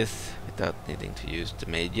win this without needing to use the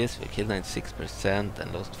mages. We killed 96%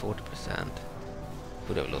 and lost 40%.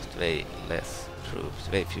 Could have lost way less troops,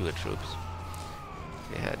 way fewer troops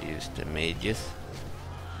if we had used the mages.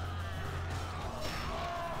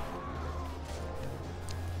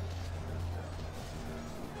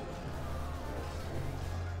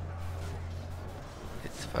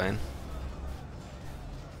 It's fine.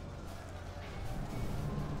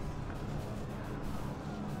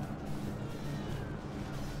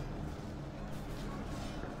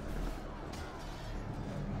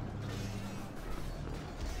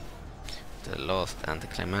 The last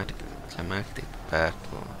anticlimactic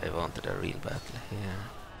battle, I wanted a real battle here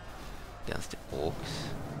against the Orcs.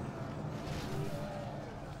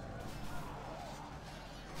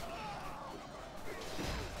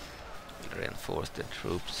 Reinforce the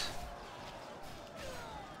troops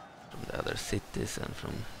from the other cities and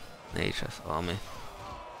from Nature's army.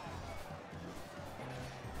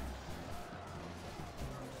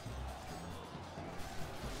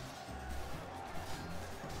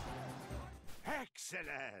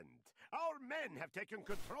 Excellent! Our men have taken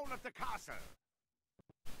control of the castle.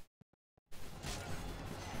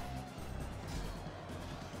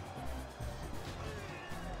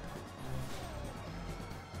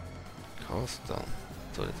 Castle.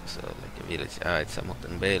 I thought it was like a village. It's a Motte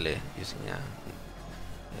and Bailey using a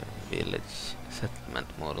village settlement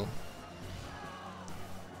model.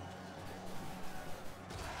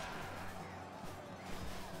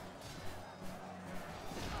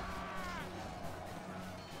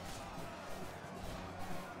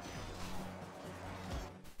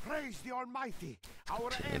 Praise the Almighty! Our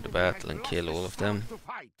Continue the battle and kill all of them. To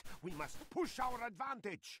fight. We must push our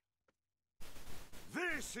advantage.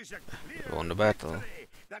 This is a clear We won the battle. victory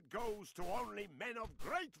that goes to only men of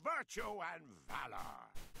great virtue and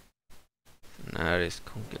valor. Cenarius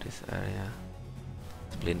conquered this area.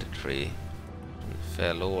 Splintertree,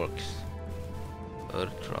 Fel Orcs,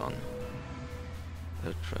 Urtron,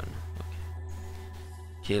 okay.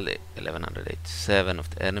 Killed 1187 of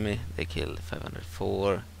the enemy. They killed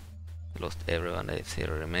 504. We lost everyone. They have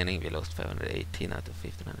 0 remaining. We lost 518 out of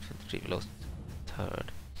 1523. We lost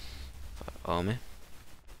third of our army.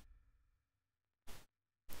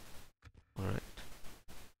 Alright.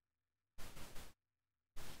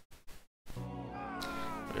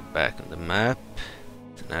 We're back on the map.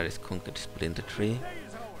 Cenarius conquered Splintertree.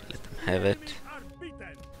 Let them have it.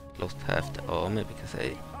 Lost half the army because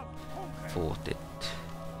I fought it.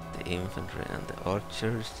 The infantry and the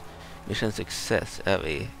archers. Mission success.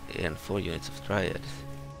 We earned 4 units of Dryads.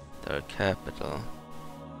 Their capital.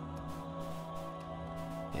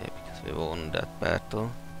 Yeah, because we won that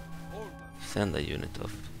battle. Send a unit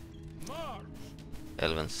of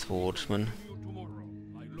Elven swordsmen.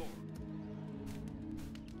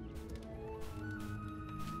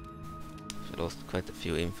 We lost quite a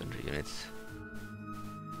few infantry units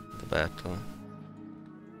in the battle.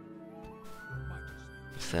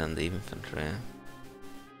 Send the infantry.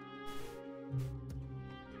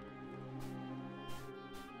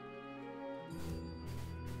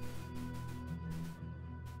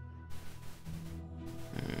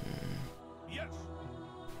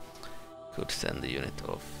 Could send a unit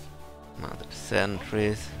of mounted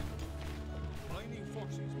sentries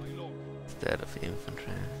instead of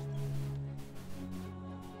infantry.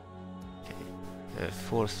 Okay,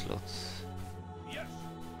 4 slots.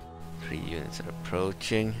 3 units are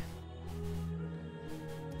approaching.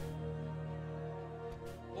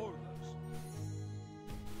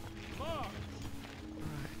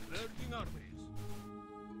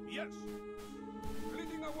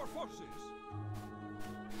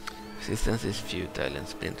 Resistance is futile in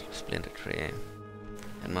Splintertree.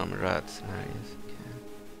 And Ahn'Qhiraj Cenarius.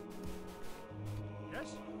 Okay.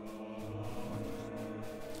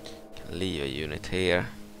 Can leave a unit here.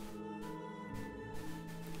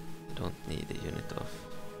 I don't need a unit of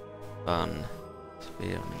one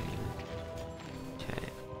spearman unit. Okay.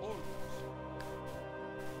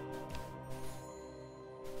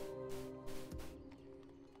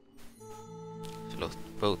 So lost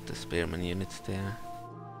both the spearman units there.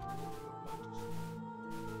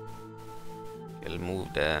 We'll move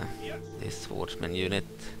this swordsman unit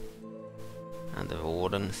and the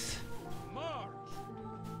wardens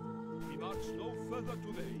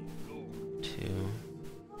to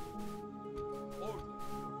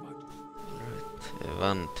alright,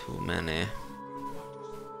 one too many.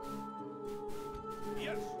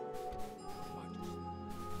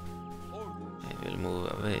 I will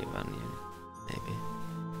move away one unit,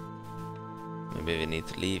 maybe we need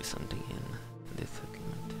to leave something in this settlement.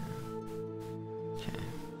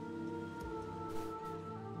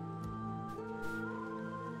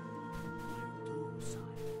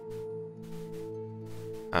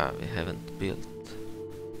 We haven't built,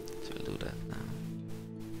 so we'll do that now.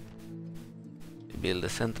 We build a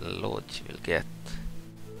Sentinel Lodge, we'll get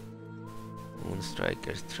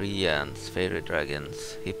Moonstrikers, 3 Ants, Fairy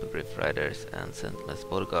Dragons, Hippogriff Riders and Sentinel's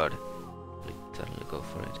Bodyguard. We'll certainly go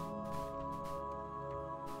for it.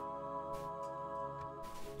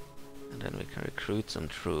 And then we can recruit some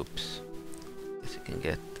troops. As you can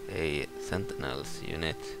get a Sentinels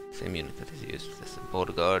unit, same unit that is used as a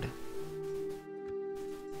Bodyguard.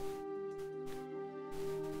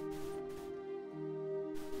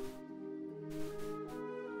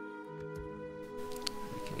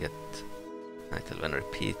 Get Night Elven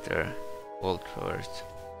Repeater, Wall Throwers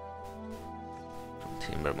from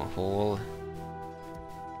Timber Mahal,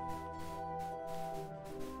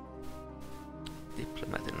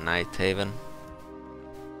 Diplomat in Night Haven.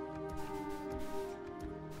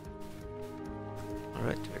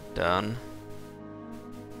 Alright, we're done.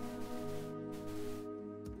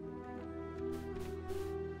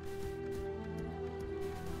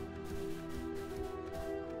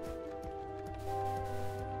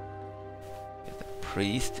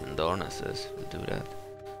 Priest in Darnassus, we'll do that.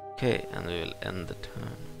 Okay, and we will end the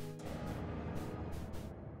turn.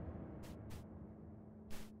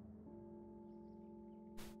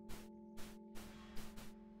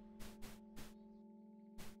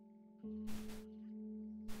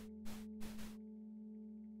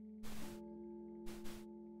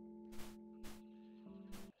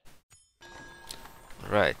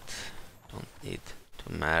 Right, don't need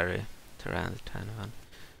to marry Tyrande Whisperwind.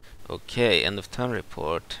 Okay, end of turn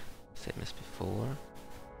report. Same as before.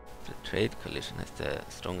 The trade coalition has the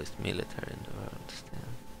strongest military in the world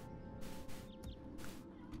still.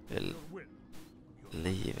 We'll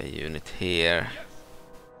leave a unit here.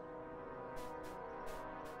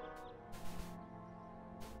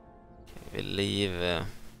 Okay, we'll leave a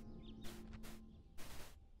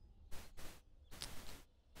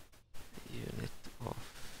unit of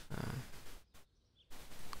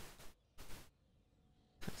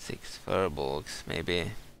 6 Furbolgs,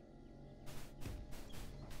 maybe.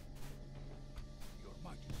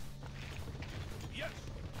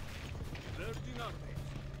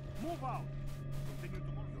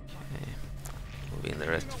 Okay, move in the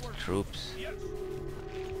rest of the troops.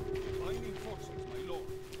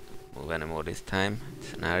 Don't move anymore this time.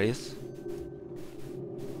 Cenarius.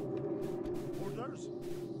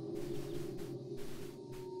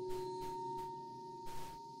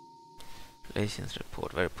 Relations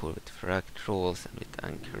report very poor with Farraki Trolls and with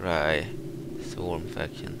Ahn'Qhiraj, Swarm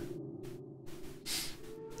faction.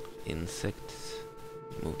 Insects.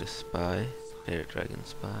 Move the spy. Fairy Dragon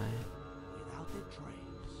spy.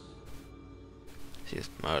 It's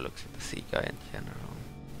just Murlocs with the sea guy in general.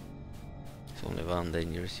 There's only one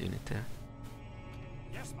dangerous unit there.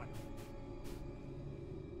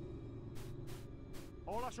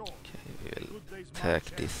 Okay, we will attack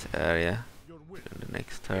this area during the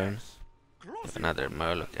next turn. We have another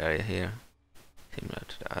Murloc area here, similar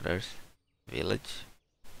to the others. Village.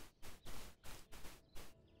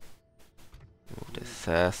 Move the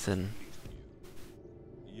assassin.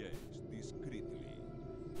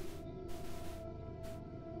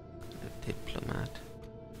 The diplomat.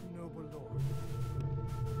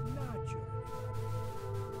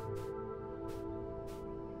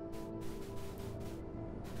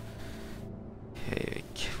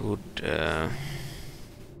 could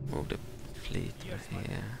move the fleet over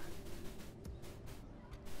here.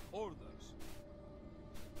 Move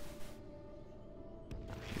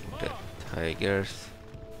the tigers.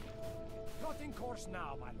 Plotting course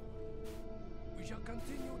now, my lord. We shall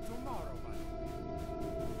continue tomorrow, my lord.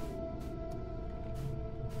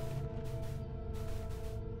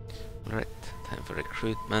 Alright, time for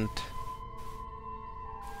recruitment.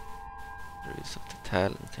 Druids of the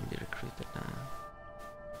Talon can be recruited now.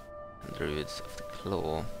 And Druids of the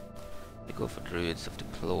Claw. We go for Druids of the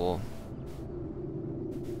Claw.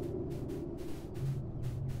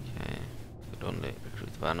 Okay, could only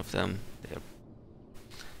recruit one of them. They are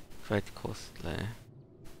quite costly.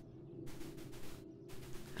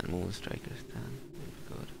 And Moonstrikers then, very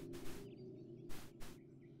good.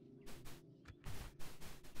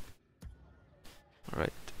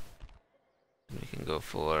 Alright. We can go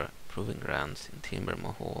for Proving Grounds in Timber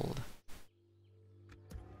Mahal.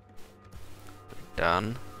 We're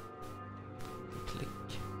done. Click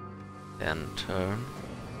then turn.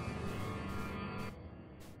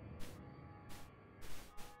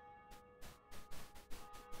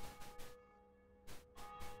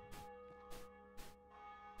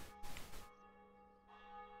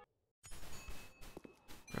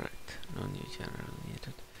 Right, no new general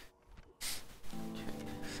needed. Okay,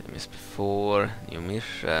 same as before, new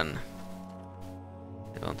mission.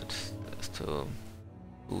 They wanted us to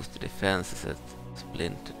boost the defenses at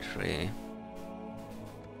Splintertree.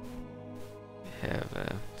 We have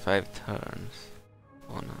 5 turns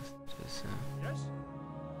on us to so. Yes?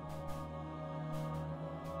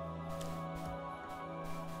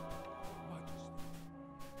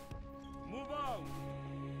 Move on!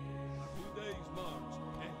 A 2 days march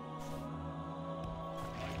ends.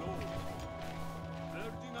 My lord,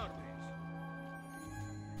 13 armies.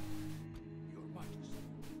 Your Majesty.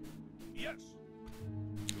 Yes!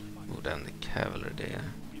 Move down the cavalry there.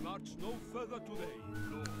 We march no further today,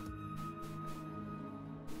 lord.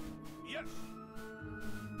 Yes!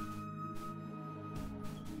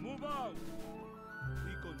 Move on!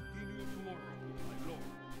 We continue tomorrow, my lord.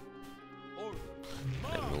 Order!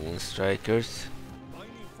 The Moonstrikers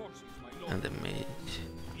Mining forces, my lord. and the Mage.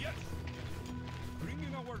 Yes!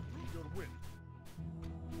 Bringing our troops your will.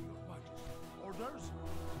 Your Majesty. Orders?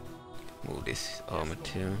 Move this army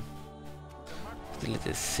too. Still it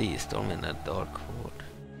is sea storm in a dark horde.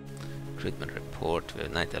 Recruitment report. We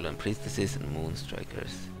have Night Elven priestesses and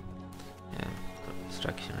Moonstrikers. Yeah,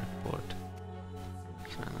 construction report.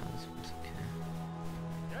 Action announcements, okay.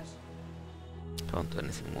 Yes? Can't do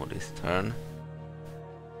anything more this turn.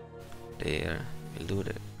 There, we'll do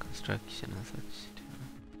the construction and such too.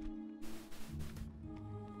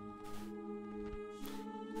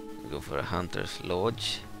 We go for a Hunter's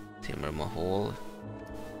Lodge, Timber Mahal.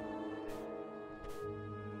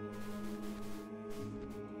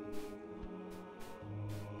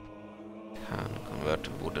 Can convert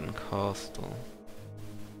to Wooden Castle.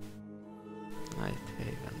 Night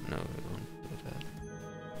Haven, no we won't do that.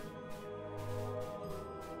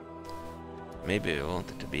 Maybe we want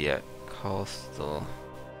it to be a castle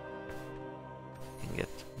and get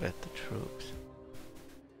better troops.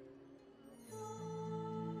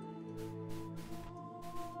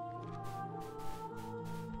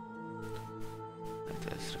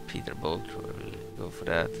 That's Repeater Bolt Thrower, we'll go for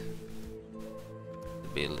that. The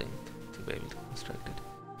building to be able to construct it.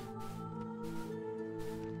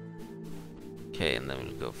 Okay, and then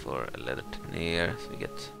we'll go for a leather Tanier so we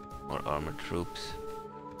get more armored troops.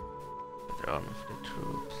 Better armor for the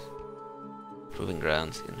troops. Proving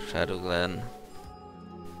Grounds in Shadowglen.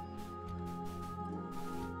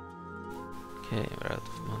 Okay, we're out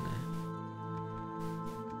of money.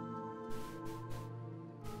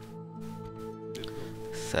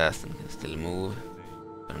 Assassin can still move.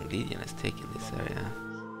 But Legion has taken this area.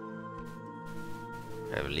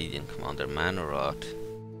 We have Legion Commander Manorot.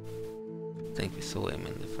 I think we saw him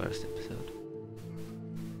in the first episode.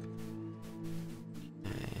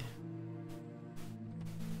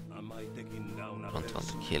 Don't want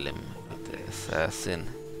to kill him with the assassin.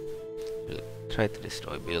 We'll try to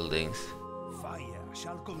destroy buildings. Fire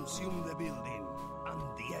shall consume the building and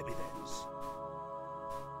the evidence.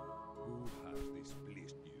 Who has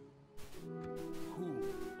displeased you? Who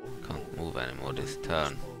Can't move anymore this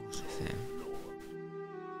turn. See.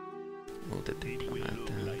 Move the diplomat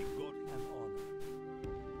down. and honor?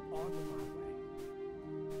 On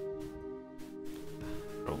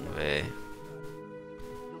my way. Wrong way.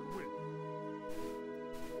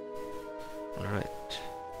 Alright.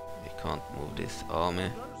 We can't move this army.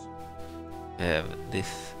 We have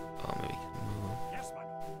this army we can move. Yes, my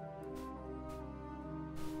lord.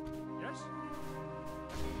 Yes?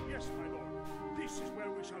 This is where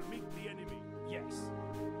we shall meet the enemy. Yes.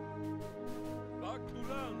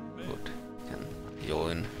 Good. Can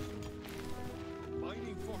join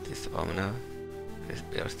this army now.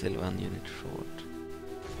 We are still 1 unit short.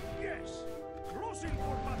 Yes. Crossing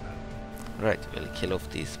for battle. Right, we'll kill off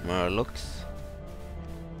these Murlocs.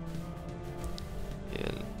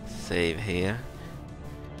 We'll save here.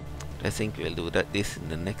 I think we'll do this in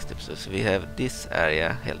the next episode. So we have this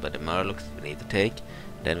area held by the Murlocs we need to take.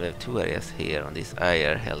 Then we have 2 areas here on this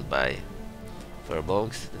area held by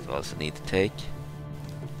Furbolgs that we also need to take.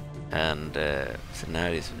 And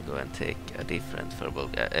Cenarius will go and take a different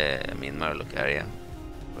Furbolg, Murloc area.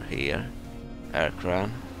 Over here,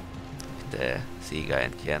 Ahn'Qhiraj, the sea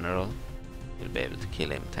giant general. We'll be able to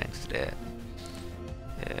kill him thanks to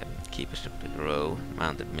the Keepers of the Grove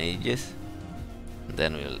mounted mages. And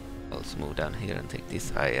then we'll also move down here and take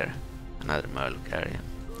this area, another Murloc area,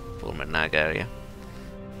 former Naga area.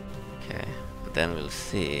 Okay, and then we'll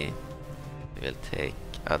see if we will take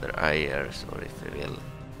other areas or if we will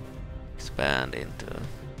expand into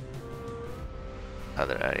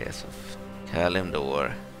other areas of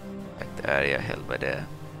Kalimdor, like the area held by the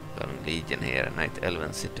Legion here, Night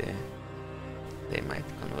Elven city. They might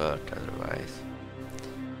convert otherwise.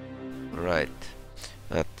 Right,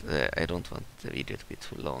 but I don't want the video to be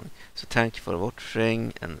too long. So thank you for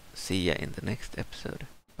watching and see ya in the next episode.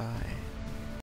 Bye.